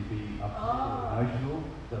 can you be upset or emotional?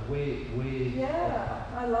 So where? Yeah,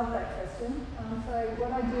 I love that question. So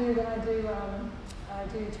what I do when I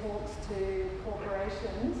do talks to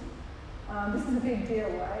corporations, this is a big deal,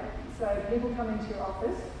 right? So people come into your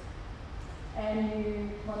office and you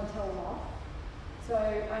want to tell them off. So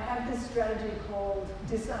I have this strategy called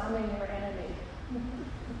disarming your enemy.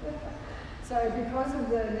 So because of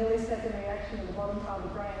the millisecond reaction in the bottom part of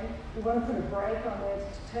the brain, we want to put a brake on there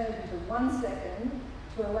to turn it into 1 second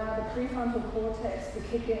to allow the prefrontal cortex to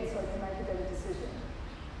kick in so it can make a better decision.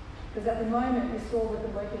 Because at the moment, we saw with the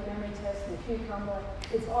working memory test and the cucumber,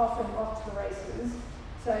 it's off and off to the races.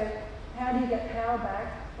 So how do you get power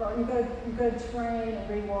back? Well, you've got to train and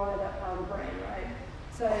rewire that part of the brain, right?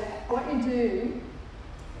 So what you do,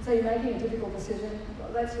 so you're making a difficult decision.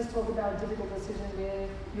 Let's just talk about a difficult decision with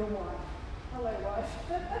your wife. Hello, wife.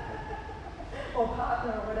 Or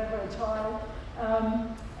partner or whatever, a child.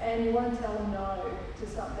 And you want to tell them no to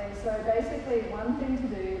something. So basically, one thing to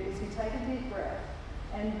do is you take a deep breath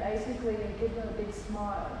and basically you give them a big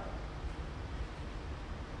smile.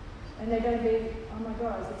 And they're going to be, oh my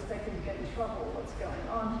God, I was expecting to get in trouble. What's going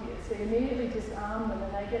on here? So you immediately disarm them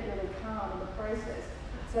and they get really calm in the process.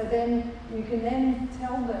 So then you can then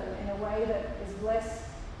tell them in a way that is less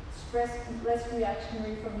stress, less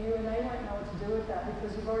reactionary from you, and they won't know what to do with that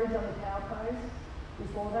because you've already done the power pose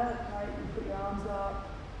before that, right? You put your arms up,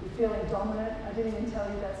 you're feeling dominant. I didn't even tell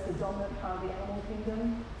you that's the dominant part of the animal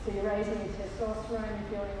kingdom. So you're raising your testosterone,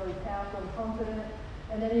 you're feeling really powerful and confident,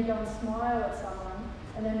 and then you go and smile at someone,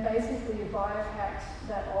 and then basically you biohacked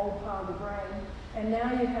that old part of the brain, and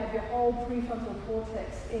now you have your whole prefrontal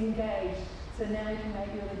cortex engaged, so now you can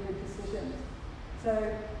make really good decisions. So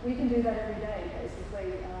we can do that every day,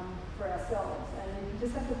 basically, for ourselves, and you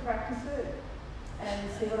just have to practice it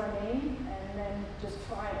and see what I mean, and then just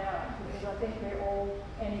try it out, because I think we're all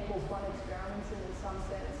N = 1 experiments in some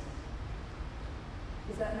sense.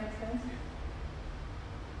 Does that make sense?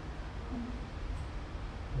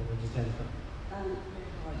 Jennifer. Hi,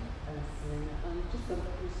 Selena. Just got a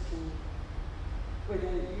question. Whether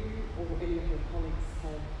you or any of your colleagues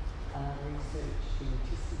have researched the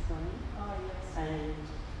autistic brain? Oh, yes. And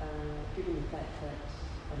given the fact that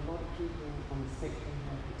a lot of people on the spectrum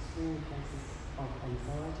have extreme cases of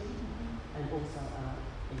anxiety and also are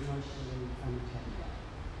emotionally unattached.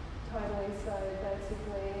 Totally. So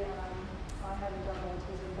basically, I haven't done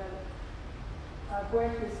autism, but I've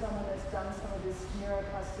worked with someone that's done some of this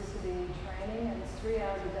neuroplasticity training, and it's 3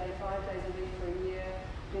 hours a day, 5 days a week for a year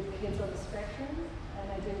with kids on the spectrum, and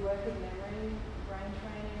they do working memory, brain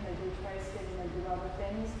training, they do tracing, they do other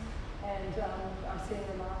things, and I've seen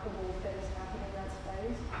remarkable things happen in that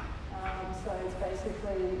space. So it's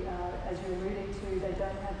basically, as you're alluding to, they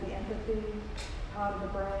don't have the empathy part of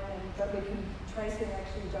the brain, but tracing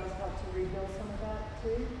actually does help to rebuild some of that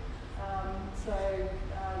too.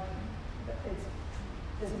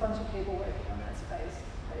 There's a bunch of people working on that space,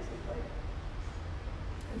 basically.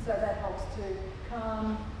 And so that helps to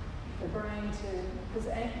calm the brain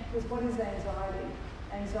because what is anxiety?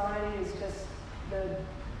 Anxiety is just the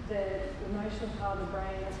emotional part of the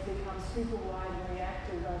brain that's become super wide and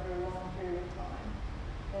reactive over a long period of time.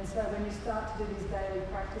 And so when you start to do these daily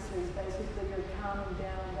practices, basically you're calming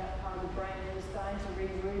down that part of the brain and you're starting to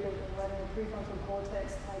reroute it and letting the prefrontal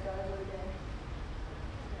cortex take over again.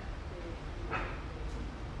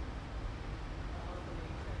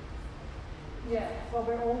 Yeah, well,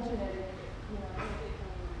 we're all genetic, you know.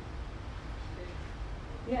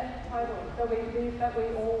 Yeah, totally. But we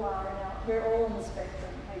all are we're all on the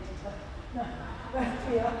spectrum. I hate to tell you. No,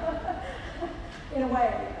 we are. In a way,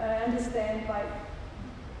 I understand. Like,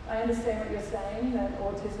 I understand what you're saying, that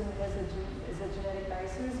autism is a genetic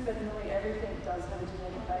basis, but nearly everything does have a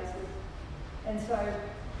genetic basis. And so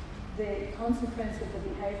the consequence of the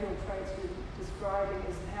behavioural traits you're describing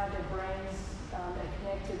is how their brains are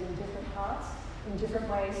connected in different parts, in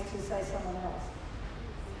different ways to, say, someone else.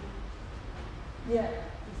 Yeah,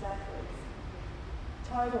 exactly.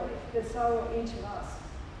 Totally. But so each of us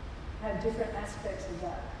have different aspects of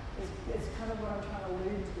that. It's kind of what I'm trying to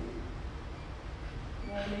allude to.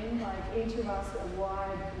 You know what I mean? Like, each of us are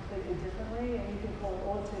wired completely differently, and you can call it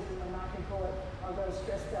autism, and I can call it, I've got a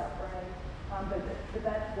stressed out brain. But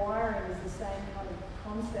that wiring is the same kind of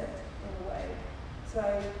concept in a way. So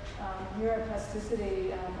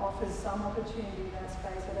neuroplasticity offers some opportunity in that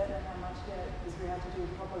space. I don't know how much yet, because we have to do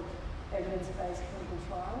proper evidence-based clinical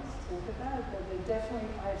trials to look at that. But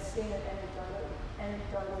definitely, I've seen it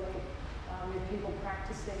anecdotally with people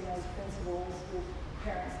practicing those principles with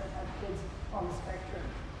parents that have kids on the spectrum.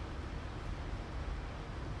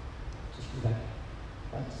 Just back.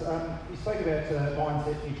 Thanks. You spoke about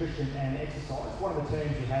mindset, nutrition and exercise. One of the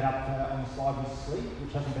terms you had up on the slide was sleep,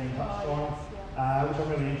 which hasn't been touched on, which I'm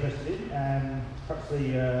really interested in, perhaps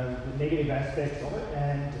the negative aspects of it.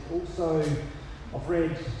 And also, I've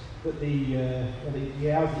read that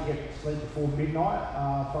the hours that you get sleep before midnight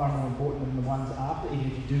are far more important than the ones after,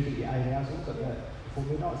 even if you do get your 8 hours before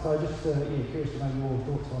midnight. So just curious to know your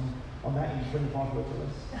thoughts on that in 25 words or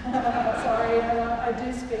less. Sorry, I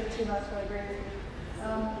do speak too much, I agree with you.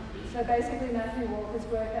 So basically, Matthew Walker's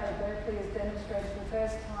work out of Berkeley has demonstrated for the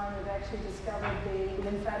first time we've actually discovered the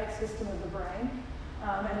lymphatic system of the brain,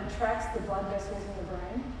 and it tracks the blood vessels in the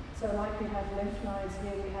brain. So like we have lymph nodes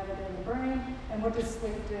here, we have it in the brain. And what does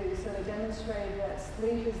sleep do? So they demonstrated that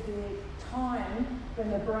sleep is the time when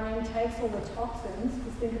the brain takes all the toxins,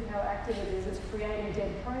 because think of how active it is, it's creating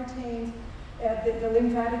dead proteins. The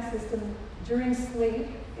lymphatic system during sleep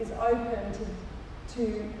is open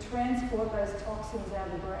to transport those toxins out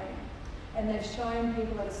of the brain. And they've shown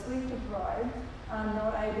people that are sleep deprived are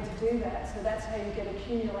not able to do that. So that's how you get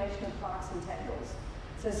accumulation of plaques and tangles.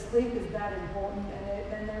 So sleep is that important,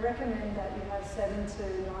 and they recommend that you have 7 to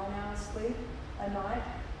 9 hours sleep a night.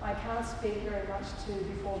 I can't speak very much to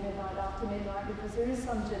before midnight, after midnight, because there is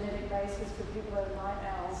some genetic basis for people that are night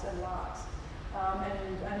owls and larks.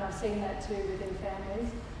 And I've seen that too within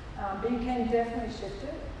families. But you can definitely shift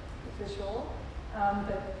it, for sure.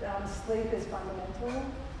 But sleep is fundamental,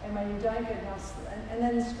 and when you don't get enough, and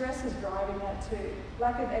then stress is driving that too.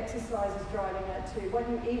 Lack of exercise is driving that too. What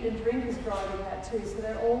you eat and drink is driving that too. So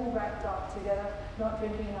they're all wrapped up together. Not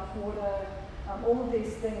drinking enough water, all of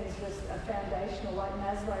these things just are foundational, like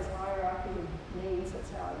Maslow's hierarchy of needs. That's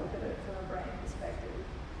how I look at it from a brain perspective.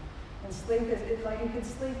 And sleep is like you can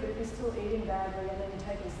sleep, but if you're still eating badly and then you're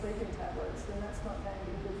taking sleeping tablets, then that's not going to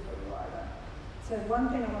be good for you either. So one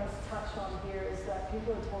thing I want to touch on here is that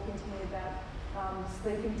people are talking to me about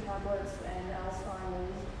sleeping tablets and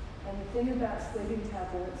Alzheimer's. And the thing about sleeping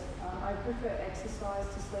tablets, I prefer exercise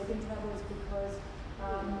to sleeping tablets because,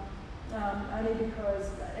 only because,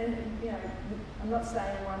 and you know, I'm not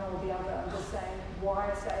saying one or the other, I'm just saying why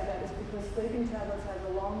I say that is because sleeping tablets have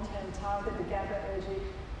a long-term target, the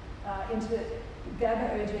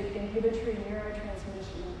GABAergic inhibitory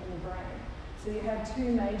neurotransmission in the brain. So you have two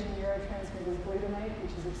major neurotransmitters, glutamate,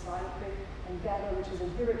 which is excitatory, and GABA, which is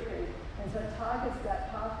inhibitory. And so it targets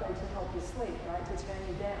that pathway to help you sleep, right, to turn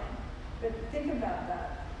you down. But think about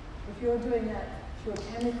that. If you're doing that through a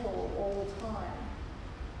chemical all the time,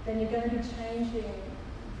 then you're going to be changing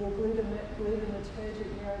the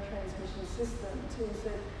glutamatergic neurotransmission system too.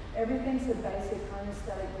 So everything's a basic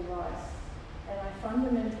homeostatic device. And I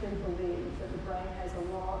fundamentally believe that the brain has a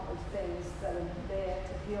lot of things that are there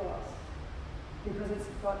to heal us, because it's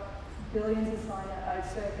got billions of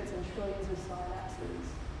circuits and trillions of synapses.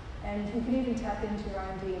 And you can even tap into your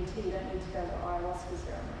own DMT. You don't need to go to ayahuasca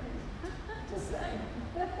ceremonies. Just saying.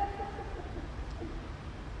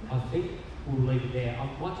 I think we'll leave it there. I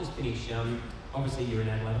might just finish. Obviously, you're in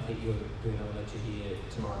Adelaide. I think you're doing another lecture here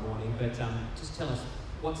tomorrow morning. But just tell us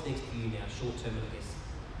what's next for you now, short term and I guess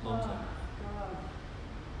long term.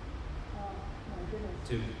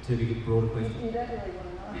 To be a broader question. You don't really want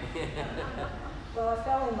to know. Well, I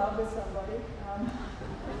fell in love with somebody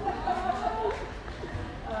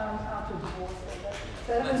after divorce.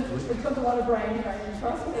 So it took a lot of brain training,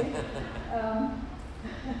 trust me.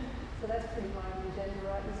 So that's pretty much the agenda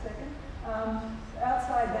right this second.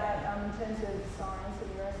 Outside that, in terms of science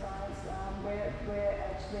and neuroscience, we're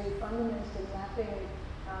actually fundamentally mapping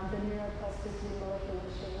the neuroplasticity molecular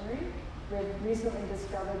machinery. We've recently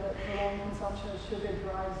discovered that prolonged consumption of sugar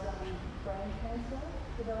drives brain cancer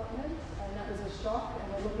development, and that was a shock, and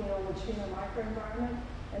we're looking at all the tumour microenvironment.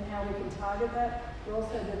 and how we can target that. We're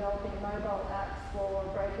also developing mobile apps for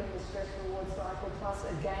breaking the stress reward cycle, plus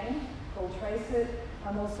a game called Trace It.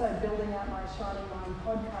 I'm also building out my Shining Mind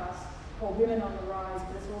podcast called Women on the Rise,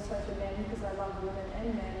 but it's also for men because I love women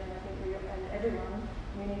and men, and I think and everyone,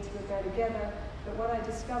 we need to go together. But what I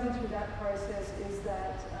discovered through that process is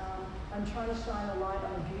that I'm trying to shine a light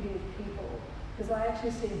on the beauty of people, because I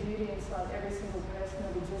actually see beauty inside every single person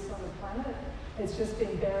that exists on the planet. It's just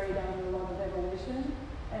been buried under a lot of evolution,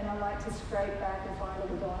 and I like to scrape back and find all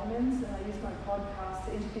the diamonds, and I use my podcast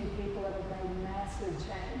to interview people that have made massive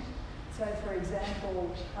change. So, for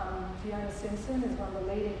example, Fiona Simpson is one of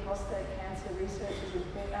the leading prostate cancer researchers,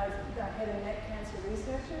 head of neck cancer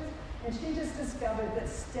researchers, and she just discovered that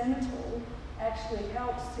Stental actually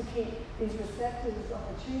helps to keep these receptors on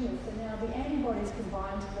the tumours, and now the antibodies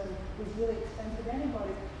combined to them, these really expensive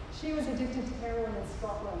antibodies. She was addicted to heroin in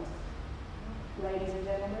Scotland, ladies and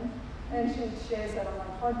gentlemen, and she shares that on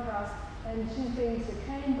my podcast, and she's been to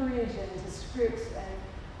Cambridge and to Scripps,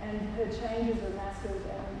 and her changes are massive,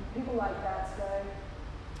 and people like that. So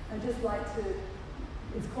I just like to,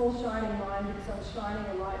 it's called Shining Mind because I'm shining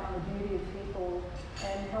a light on the beauty of people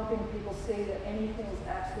and helping people see that anything is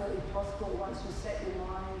absolutely possible once you set your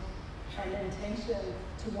mind and intention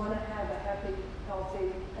to want to have a happy,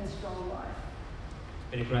 healthy and strong life.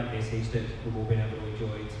 It's been a great message that we've all been able to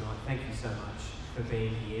enjoy tonight. Thank you so much for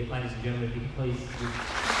being here. Ladies and gentlemen, if you could please...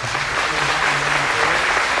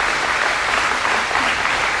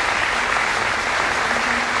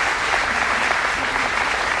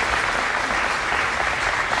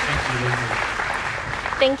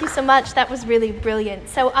 Thank you so much. That was really brilliant.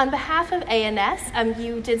 So on behalf of ANS,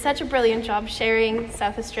 you did such a brilliant job sharing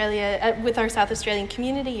South Australia with our South Australian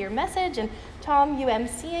community, your message, and Tom, you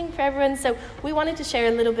emceeing for everyone. So we wanted to share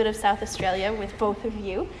a little bit of South Australia with both of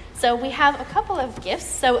you. So we have a couple of gifts.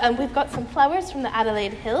 So we've got some flowers from the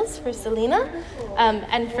Adelaide Hills for Selena,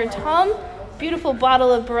 and for Tom, beautiful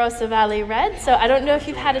bottle of Barossa Valley Red. So I don't know if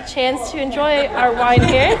you've had a chance to enjoy our wine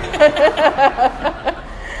here.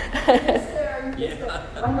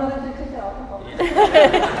 I'm not addicted to alcohol.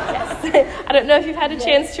 Yes. I don't know if you've had a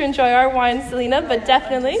chance to enjoy our wine, Selena, but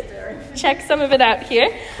definitely check some of it out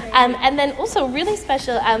here. And then also really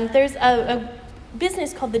special, there's a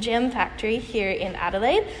business called the Gem Factory here in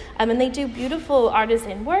Adelaide, and they do beautiful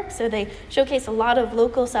artisan work. So they showcase a lot of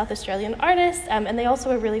local South Australian artists, and they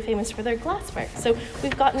also are really famous for their glasswork. So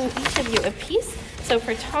we've gotten each of you a piece. So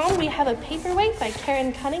for Tom, we have a paperweight by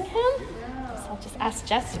Karen Cunningham. I'll just ask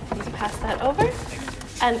Jess to please pass that over.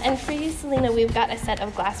 And for you, Selena, we've got a set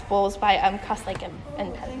of glass bowls by Kostlake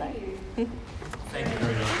and Pedler. Thank you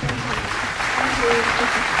very much.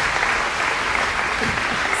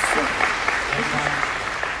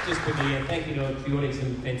 Just quickly, thank you to the audience,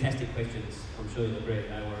 some fantastic questions. I'm sure you'll agree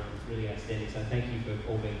they were really outstanding. So thank you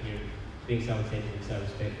for all being here, being so attentive and so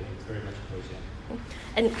respectful. It's very much appreciated.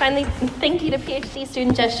 And finally, thank you to PhD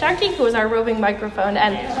student Jess Sharkey, who was our roving microphone,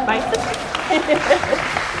 and my sister.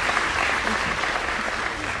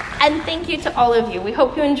 And thank you to all of you. We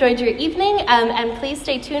hope you enjoyed your evening, and please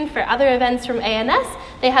stay tuned for other events from ANS.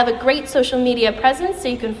 They have a great social media presence, so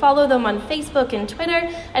you can follow them on Facebook and Twitter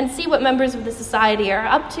and see what members of the society are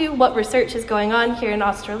up to, what research is going on here in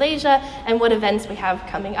Australasia, and what events we have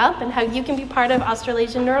coming up, and how you can be part of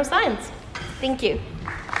Australasian neuroscience. Thank you.